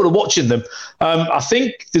looking forward to watching them. I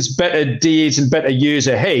think there's better days and better years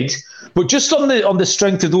ahead. But just on the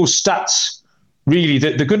strength of those stats, really,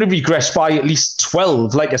 they're going to regress by at least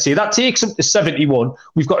 12. Like I say, that takes them to 71.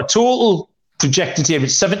 We've got a total projected here at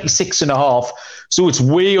 76.5, so it's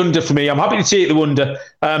way under for me. I'm happy to take the under,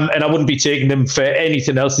 and I wouldn't be taking them for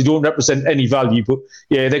anything else. They don't represent any value, but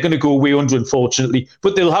yeah, they're going to go way under, unfortunately.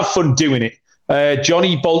 But they'll have fun doing it.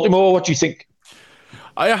 Johnny, Baltimore, what do you think?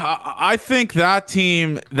 I think that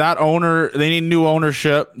team, that owner, they need new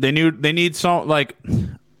ownership. They need some, like,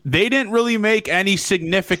 they didn't really make any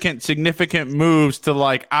significant moves to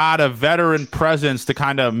like add a veteran presence to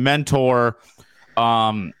kind of mentor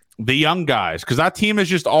the young guys, because that team is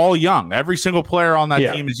just all young. Every single player on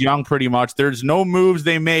that team is young pretty much. There's no moves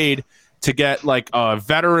they made to get like a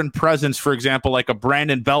veteran presence, for example, like a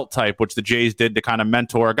Brandon Belt type, which the Jays did to kind of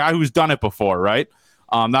mentor a guy who's done it before, right?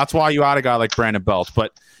 That's why you had a guy like Brandon Belt,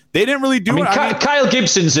 but they didn't really do it. Kyle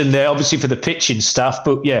Gibson's in there, obviously, for the pitching stuff,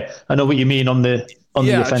 but yeah, I know what you mean on the on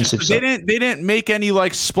the offensive side. They didn't make any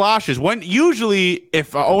like splashes. When usually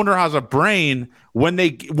if an owner has a brain, when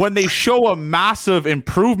they show a massive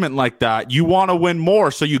improvement like that, you want to win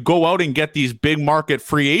more. So you go out and get these big market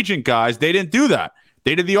free agent guys. They didn't do that.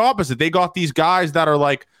 They did the opposite. They got these guys that are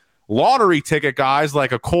like lottery ticket guys,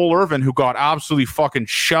 like a Cole Irvin who got absolutely fucking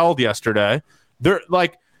shelled yesterday. They're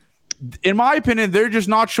like, in my opinion, they're just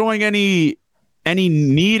not showing any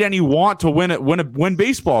need, any want to win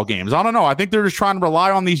baseball games. I don't know. I think they're just trying to rely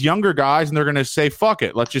on these younger guys, and they're going to say, fuck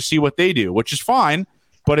it, let's just see what they do, which is fine,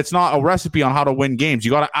 but it's not a recipe on how to win games. You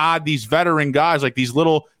got to add these veteran guys like these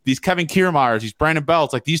Kevin Kiermaiers, these Brandon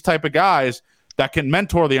Belts, like these type of guys that can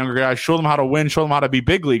mentor the younger guys, show them how to win, show them how to be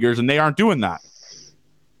big leaguers, and they aren't doing that.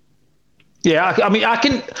 Yeah, I mean, I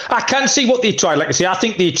can see what they tried. Like I say, I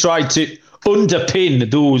think they tried to underpin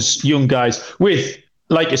those young guys with,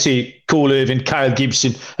 like I say, Cole Irvin, Kyle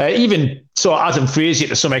Gibson, even so Adam Frazier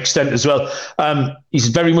to some extent as well. He's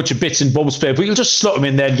very much a bits and bobs player, but you'll just slot him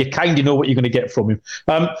in there and you kind of know what you're going to get from him.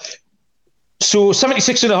 So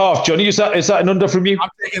 76.5, Johnny, is that an under from you? I'm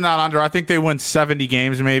taking that under. I think they win 70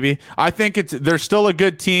 games maybe. I think they're still a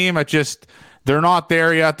good team. They're not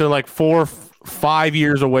there yet. They're like 4-5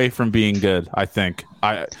 years away from being good, I think.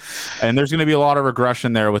 And there's going to be a lot of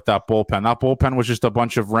regression there with that bullpen. That bullpen was just a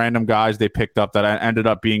bunch of random guys they picked up that ended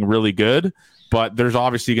up being really good, but there's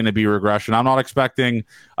obviously going to be regression. I'm not expecting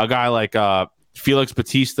a guy like Felix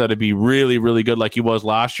Bautista to be really, really good like he was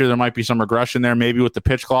last year. There might be some regression there, maybe with the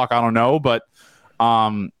pitch clock. I don't know, but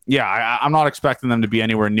I'm not expecting them to be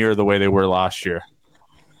anywhere near the way they were last year.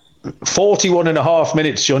 41.5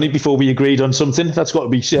 minutes, Johnny, before we agreed on something. That's got to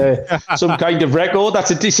be some kind of record.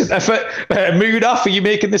 That's a decent effort. Mood off. Are you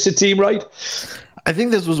making this a team right? I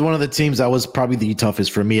think this was one of the teams that was probably the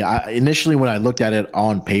toughest for me. Initially, when I looked at it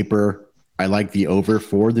on paper, I liked the over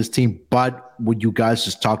for this team. But when you guys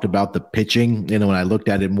just talked about the pitching, when I looked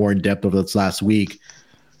at it more in depth over this last week,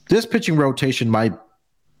 this pitching rotation might,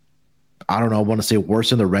 I don't know, I want to say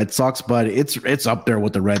worse than the Red Sox, but it's up there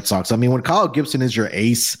with the Red Sox. I mean, when Kyle Gibson is your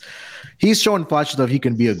ace, he's showing flashes of he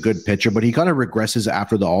can be a good pitcher, but he kind of regresses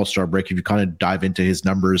after the All-Star break if you kind of dive into his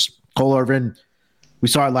numbers. Cole Irvin, we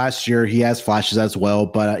saw it last year. He has flashes as well,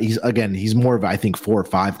 but he's more of, I think, 4 or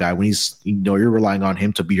 5 guy. When you're relying on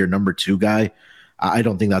him to be your number 2 guy, I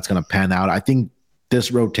don't think that's going to pan out. I think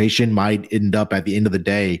this rotation might end up at the end of the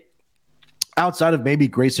day, outside of maybe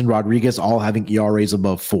Grayson Rodriguez, all having ERAs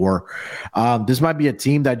above 4. This might be a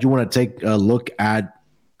team that you want to take a look at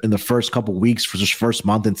in the first couple weeks for this first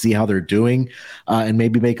month and see how they're doing, and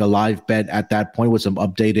maybe make a live bet at that point with some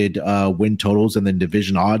updated win totals and then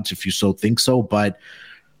division odds if you so think so. But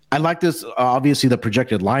I like this. Obviously, the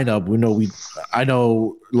projected lineup. I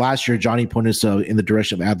know last year Johnny pointed us in the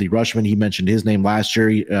direction of Adley Rutschman. He mentioned his name last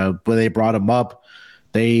year, but they brought him up.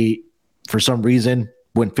 They, for some reason,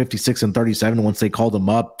 went 56-37 once they called him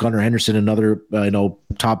up. Gunnar Henderson, another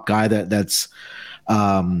top guy that's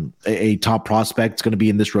a top prospect, is going to be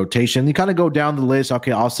in this rotation. You kind of go down the list.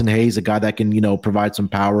 Okay, Austin Hayes, a guy that can provide some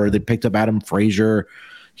power. They picked up Adam Frazier.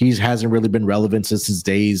 He hasn't really been relevant since his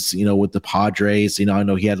days with the Padres. I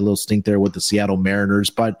know he had a little stink there with the Seattle Mariners,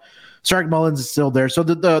 but Sark Mullins is still there. So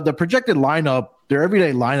the projected lineup, their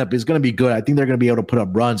everyday lineup, is going to be good. I think they're going to be able to put up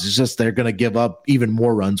runs. It's just they're going to give up even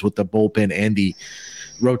more runs with the bullpen and the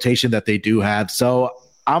rotation that they do have. So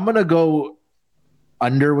I'm going to go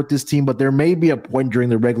under with this team, but there may be a point during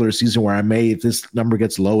the regular season where if this number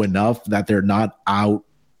gets low enough that they're not out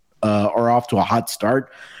or off to a hot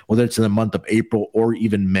start, whether it's in the month of April or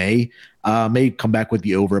even May come back with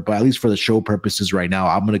the over. But at least for the show purposes right now,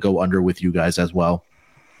 I'm going to go under with you guys as well.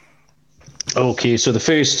 Okay, so the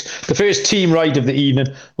first team right of the evening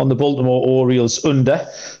on the Baltimore Orioles under.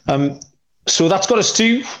 So that's got us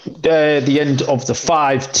to the end of the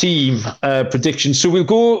 5-team prediction. So we'll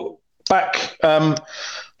go back.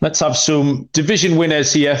 Let's have some division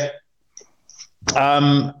winners here.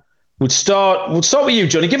 We'll start with you,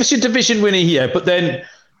 Johnny. Give us your division winner here, but then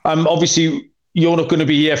obviously you're not going to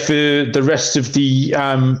be here for the rest of the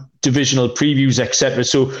divisional previews, etc.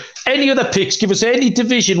 So any other picks? Give us any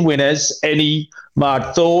division winners, any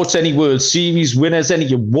mad thoughts, any World Series winners,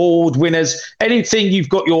 any award winners, anything you've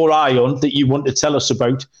got your eye on that you want to tell us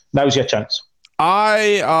about. Now's your chance.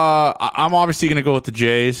 I'm obviously going to go with the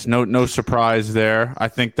Jays. No surprise there. I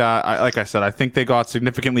think that, like I said, I think they got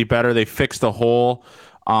significantly better. They fixed a hole.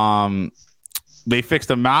 They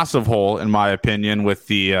fixed a massive hole, in my opinion, with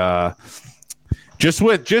the just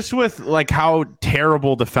with like how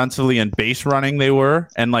terrible defensively and base running they were,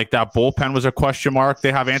 and like that bullpen was a question mark.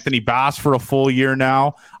 They have Anthony Bass for a full year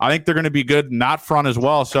now. I think they're going to be good in that front as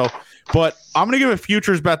well. So But I'm going to give a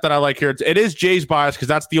futures bet that I like here. It is Jays bias because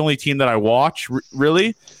that's the only team that I watch,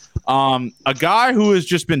 really. A guy who has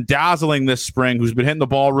just been dazzling this spring, who's been hitting the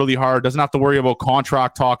ball really hard, doesn't have to worry about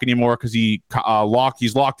contract talk anymore because he's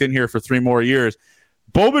locked in here for 3 more years.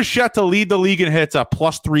 Bo Bichette to lead the league in hits at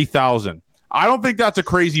plus 3,000. I don't think that's a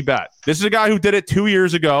crazy bet. This is a guy who did it 2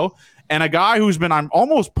 years ago, and a guy who's been, I'm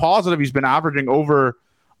almost positive he's been averaging over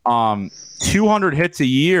 200 hits a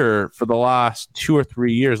year for the last 2 or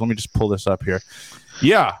 3 years. Let me just pull this up here.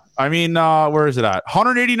 Yeah. I mean, where is it at?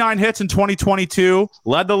 189 hits in 2022,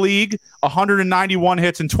 led the league. 191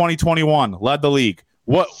 hits in 2021, led the league.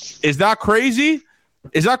 What is that crazy?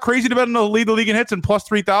 Is that crazy to bet him to lead the league in hits in plus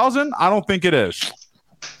 3,000? I don't think it is.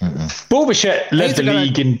 Bo Bichette led the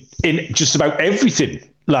league in just about everything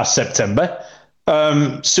last September.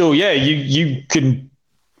 So yeah, you can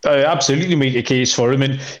absolutely make a case for him,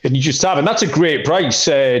 and you just have, and that's a great price,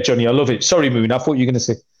 Johnny. I love it. Sorry, Moon. I thought you were going to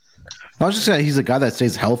say. I was just saying he's a guy that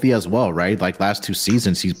stays healthy as well, right? Like last 2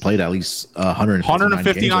 seasons, he's played at least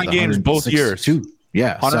 159 games both years.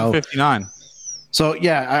 Yeah, 159. So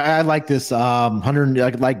yeah, I like this.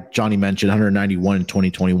 100, like Johnny mentioned, 191 in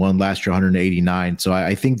 2021. Last year, 189. So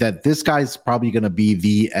I think that this guy's probably going to be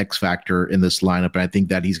the X factor in this lineup, and I think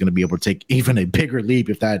that he's going to be able to take even a bigger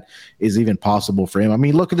leap if that is even possible for him. I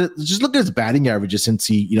mean, look at it. Just look at his batting averages since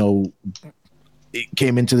he,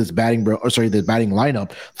 came into this batting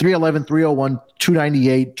lineup. 311, 301,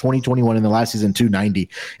 298, 2021, in the last season 290.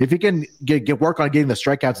 If he can get work on getting the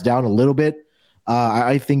strikeouts down a little bit,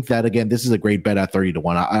 I think that, again, this is a great bet at 30 to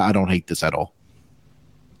 1. I don't hate this at all.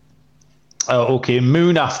 Okay,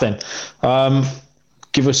 Moonaf then.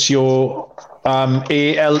 Give us your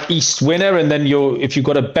AL East winner, and then if you've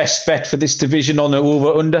got a best bet for this division on the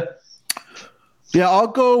over-under. Yeah, I'm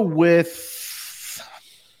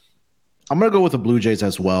going to go with the Blue Jays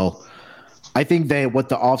as well. I think what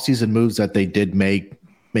the offseason moves that they did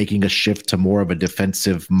making a shift to more of a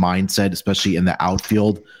defensive mindset, especially in the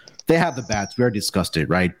outfield. They have the bats. We already discussed it,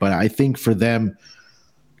 right? But I think for them,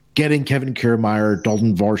 getting Kevin Kiermaier,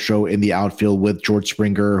 Dalton Varsho in the outfield with George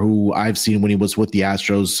Springer, who I've seen when he was with the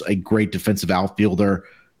Astros, a great defensive outfielder.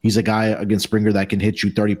 He's a guy against Springer that can hit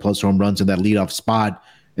you 30-plus home runs in that leadoff spot.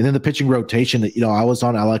 And then the pitching rotation, I was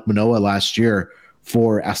on Alek Manoah last year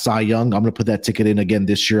for a Cy Young. I'm going to put that ticket in again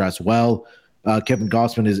this year as well. Kevin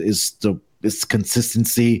Gausman is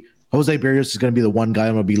consistency. Jose Berrios is going to be the one guy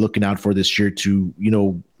I'm going to be looking out for this year to,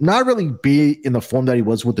 not really be in the form that he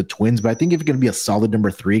was with the Twins, but I think if he's going to be a solid number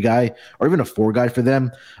 3 guy or even a 4 guy for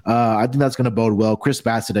them, I think that's going to bode well. Chris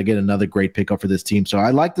Bassett, again, another great pickup for this team. So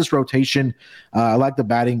I like this rotation. I like the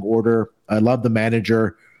batting order. I love the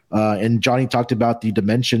manager. And Johnny talked about the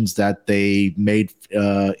dimensions that they made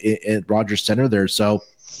at Rogers Center there. So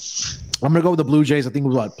I'm going to go with the Blue Jays. I think it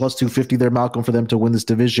was plus 250 there, Malcolm, for them to win this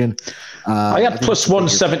division. I had plus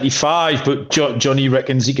 175, but Johnny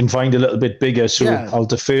reckons he can find a little bit bigger, so yeah, I'll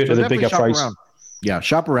defer to the bigger price. Around. Yeah,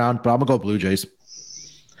 shop around, but I'm going to go Blue Jays.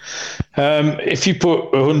 If you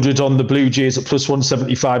put 100 on the Blue Jays at plus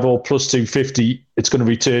 175 or plus 250, it's going to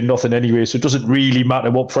return nothing anyway, so it doesn't really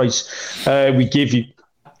matter what price we give you.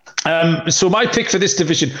 So my pick for this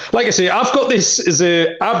division, like I say, I've got this as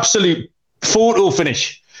an absolute photo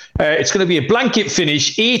finish. It's going to be a blanket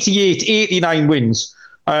finish, 88-89 wins.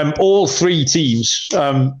 All 3 teams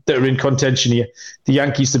that are in contention here, the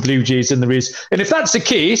Yankees, the Blue Jays, and the Rays. And if that's the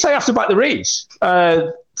case, I have to back the Rays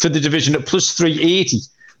for the division at plus 380.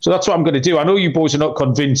 So that's what I'm going to do. I know you boys are not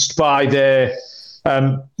convinced by the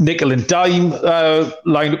nickel and dime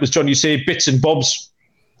lineup, as John, you say, bits and bobs,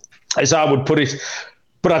 as I would put it.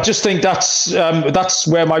 But I just think that's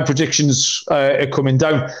where my predictions are coming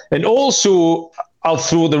down. And also, I'll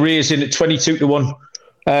throw the Rays in at 22 to 1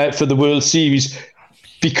 for the World Series,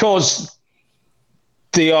 because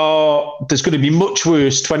there's going to be much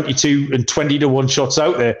worse 22 and 20 to 1 shots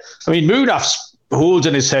out there. I mean, Moonaf's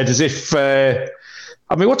holding his head as if.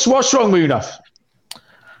 What's wrong, Moonaf?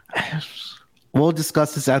 We'll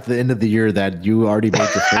discuss this at the end of the year that you already made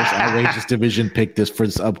the first outrageous division pick for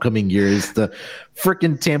this upcoming year is the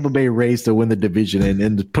freaking Tampa Bay Rays to win the division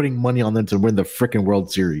and putting money on them to win the freaking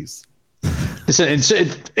World Series. Listen,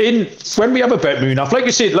 when we have a bet, Moonaf, like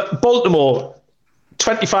you said, Baltimore,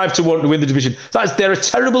 25 to 1 to win the division. They're a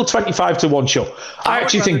terrible 25 to 1 shot. I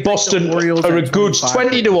actually think Boston are a good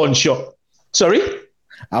 20 to 1 shot. Sorry?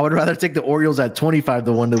 I would rather take the Orioles at 25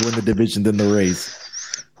 to 1 to win the division than the Rays.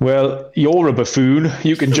 Well, you're a buffoon.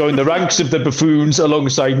 You can join the ranks of the buffoons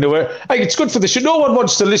alongside Noah. It's good for the show. No one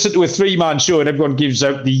wants to listen to a 3-man show and everyone gives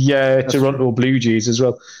out the Toronto Blue Jays as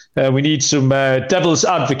well. We need some devil's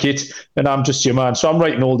advocate, and I'm just your man. So I'm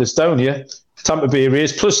writing all this down here. Tampa Bay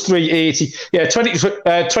Rays, plus 380. Yeah,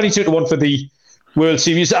 22 to 1 for the World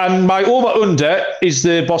Series. And my over-under is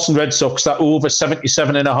the Boston Red Sox, that over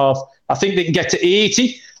 77.5. I think they can get to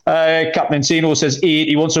 80. Captain Encino says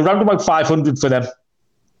 81, so around about 500 for them.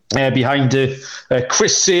 Behind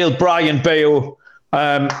Chris Sale, Brian Bayo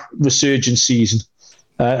resurgence season.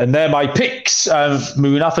 And they're my picks.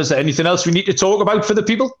 Munaf, is there anything else we need to talk about for the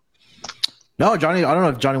people? No, Johnny, I don't know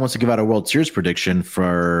if Johnny wants to give out a World Series prediction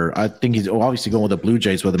for, I think he's obviously going with the Blue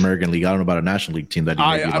Jays with American League. I don't know about a National League team that he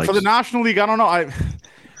maybe likes. For the National League, I don't know.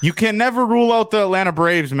 You can never rule out the Atlanta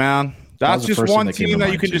Braves, man. That's just one team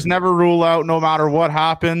that you can just never rule out no matter what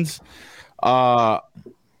happens. I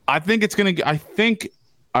think it's going to, I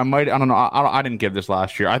don't know. I didn't give this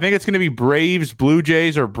last year. I think it's going to be Braves, Blue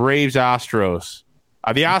Jays, or Braves, Astros.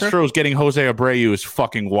 The Astros getting Jose Abreu is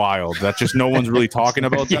fucking wild. That's just no one's really talking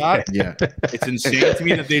about that. Yeah. It's insane to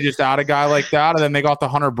me that they just add a guy like that. And then they got the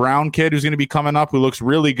Hunter Brown kid who's going to be coming up who looks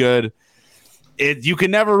really good. You can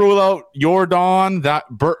never rule out Jordan, that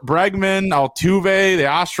Bregman, Altuve. The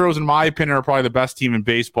Astros, in my opinion, are probably the best team in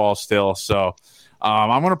baseball still. So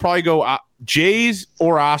I'm going to probably go Jays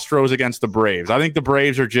or Astros against the Braves. I think the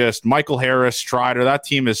Braves are just Michael Harris, Strider. That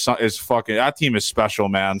team is special,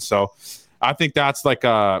 man. So I think that's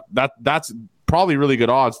that's probably really good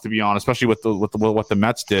odds, to be honest, especially with what the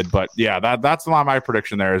Mets did. But yeah, that's my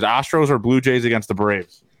prediction. There is Astros or Blue Jays against the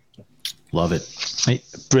Braves. Love it. Hey,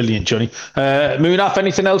 brilliant, Johnny. Munaf,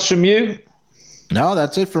 anything else from you? No,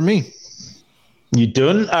 that's it for me. You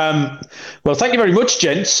done? Well, thank you very much,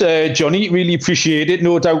 gents. Johnny, really appreciate it.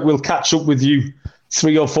 No doubt we'll catch up with you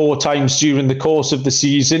 3 or 4 times during the course of the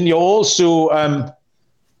season. You're also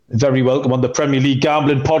very welcome on the Premier League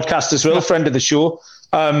Gambling Podcast as well, friend of the show.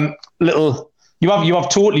 You have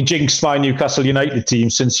totally jinxed my Newcastle United team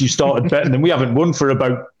since you started betting them. We haven't won for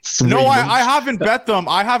about 3 months. I haven't bet them.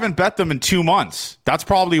 I haven't bet them in 2 months. That's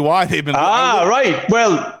probably why they've been. Right.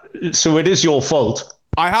 Well, so it is your fault.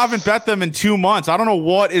 I haven't bet them in 2 months. I don't know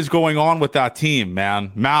what is going on with that team,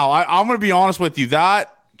 man. Mal, I'm going to be honest with you.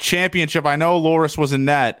 That championship, I know Loris was in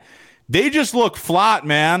net. They just look flat,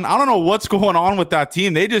 man. I don't know what's going on with that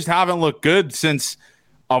team. They just haven't looked good since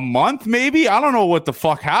a month, maybe. I don't know what the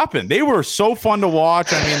fuck happened. They were so fun to watch.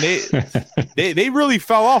 I mean, they really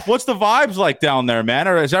fell off. What's the vibes like down there, man?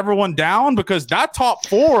 Or is everyone down? Because that top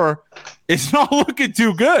 4 is not looking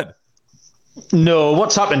too good. No,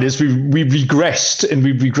 what's happened is we regressed, and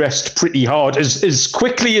we regressed pretty hard. As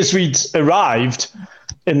quickly as we'd arrived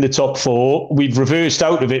in the top 4, we've reversed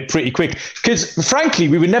out of it pretty quick. Because, frankly,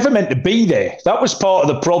 we were never meant to be there. That was part of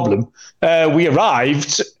the problem. We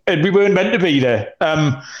arrived, and we weren't meant to be there.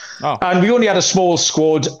 And we only had a small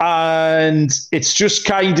squad, and it's just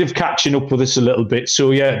kind of catching up with us a little bit.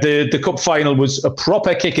 So, yeah, the cup final was a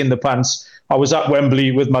proper kick in the pants. I was at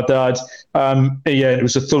Wembley with my dad. It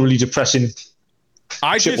was a thoroughly depressing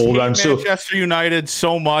I just hate Manchester United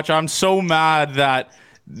so much. I'm so mad that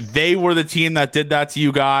they were the team that did that to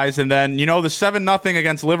you guys. And then, the 7-0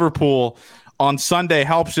 against Liverpool on Sunday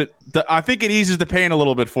helps it. I think it eases the pain a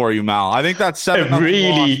little bit for you, Mal. I think that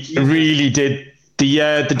 7-0 really did.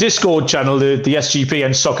 The Discord channel, the SGP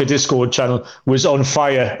and Soccer Discord channel was on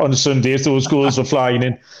fire on Sunday as those goals were flying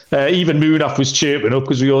in. Even Munaf was chirping up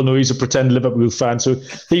because we all know he's a pretend Liverpool fan, so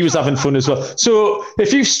he was having fun as well. So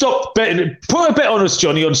if you've stopped betting, put a bet on us,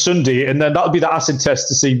 Johnny, on Sunday, and then that'll be the acid test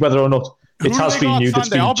to see whether or not it has been you that's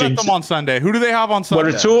been I'll bet them on Sunday. Who do they have on Sunday?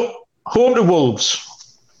 Well, it's home to Wolves.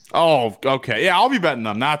 Oh, okay. Yeah, I'll be betting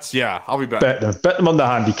them. I'll be betting them. Bet them on the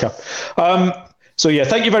handicap. So, yeah,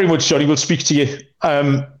 thank you very much, Johnny. We'll speak to you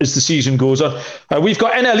as the season goes on. We've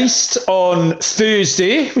got NL East on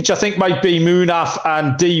Thursday, which I think might be Munaf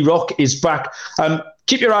and D-Rock is back.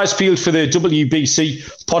 Keep your eyes peeled for the WBC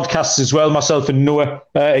podcasts as well. Myself and Noah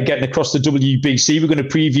are getting across the WBC. We're going to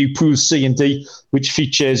preview Pool C and D, which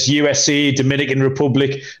features USA, Dominican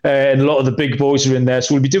Republic, and a lot of the big boys are in there.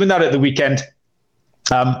 So we'll be doing that at the weekend.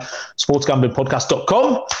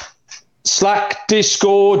 sportsgamblingpodcast.com. Slack,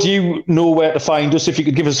 Discord, you know where to find us. If you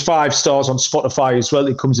could give us 5 stars on Spotify as well,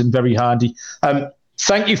 it comes in very handy.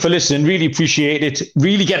 Thank you for listening. Really appreciate it.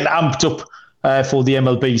 Really getting amped up for the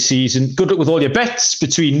MLB season. Good luck with all your bets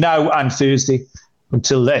between now and Thursday.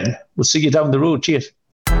 Until then, we'll see you down the road. Cheers.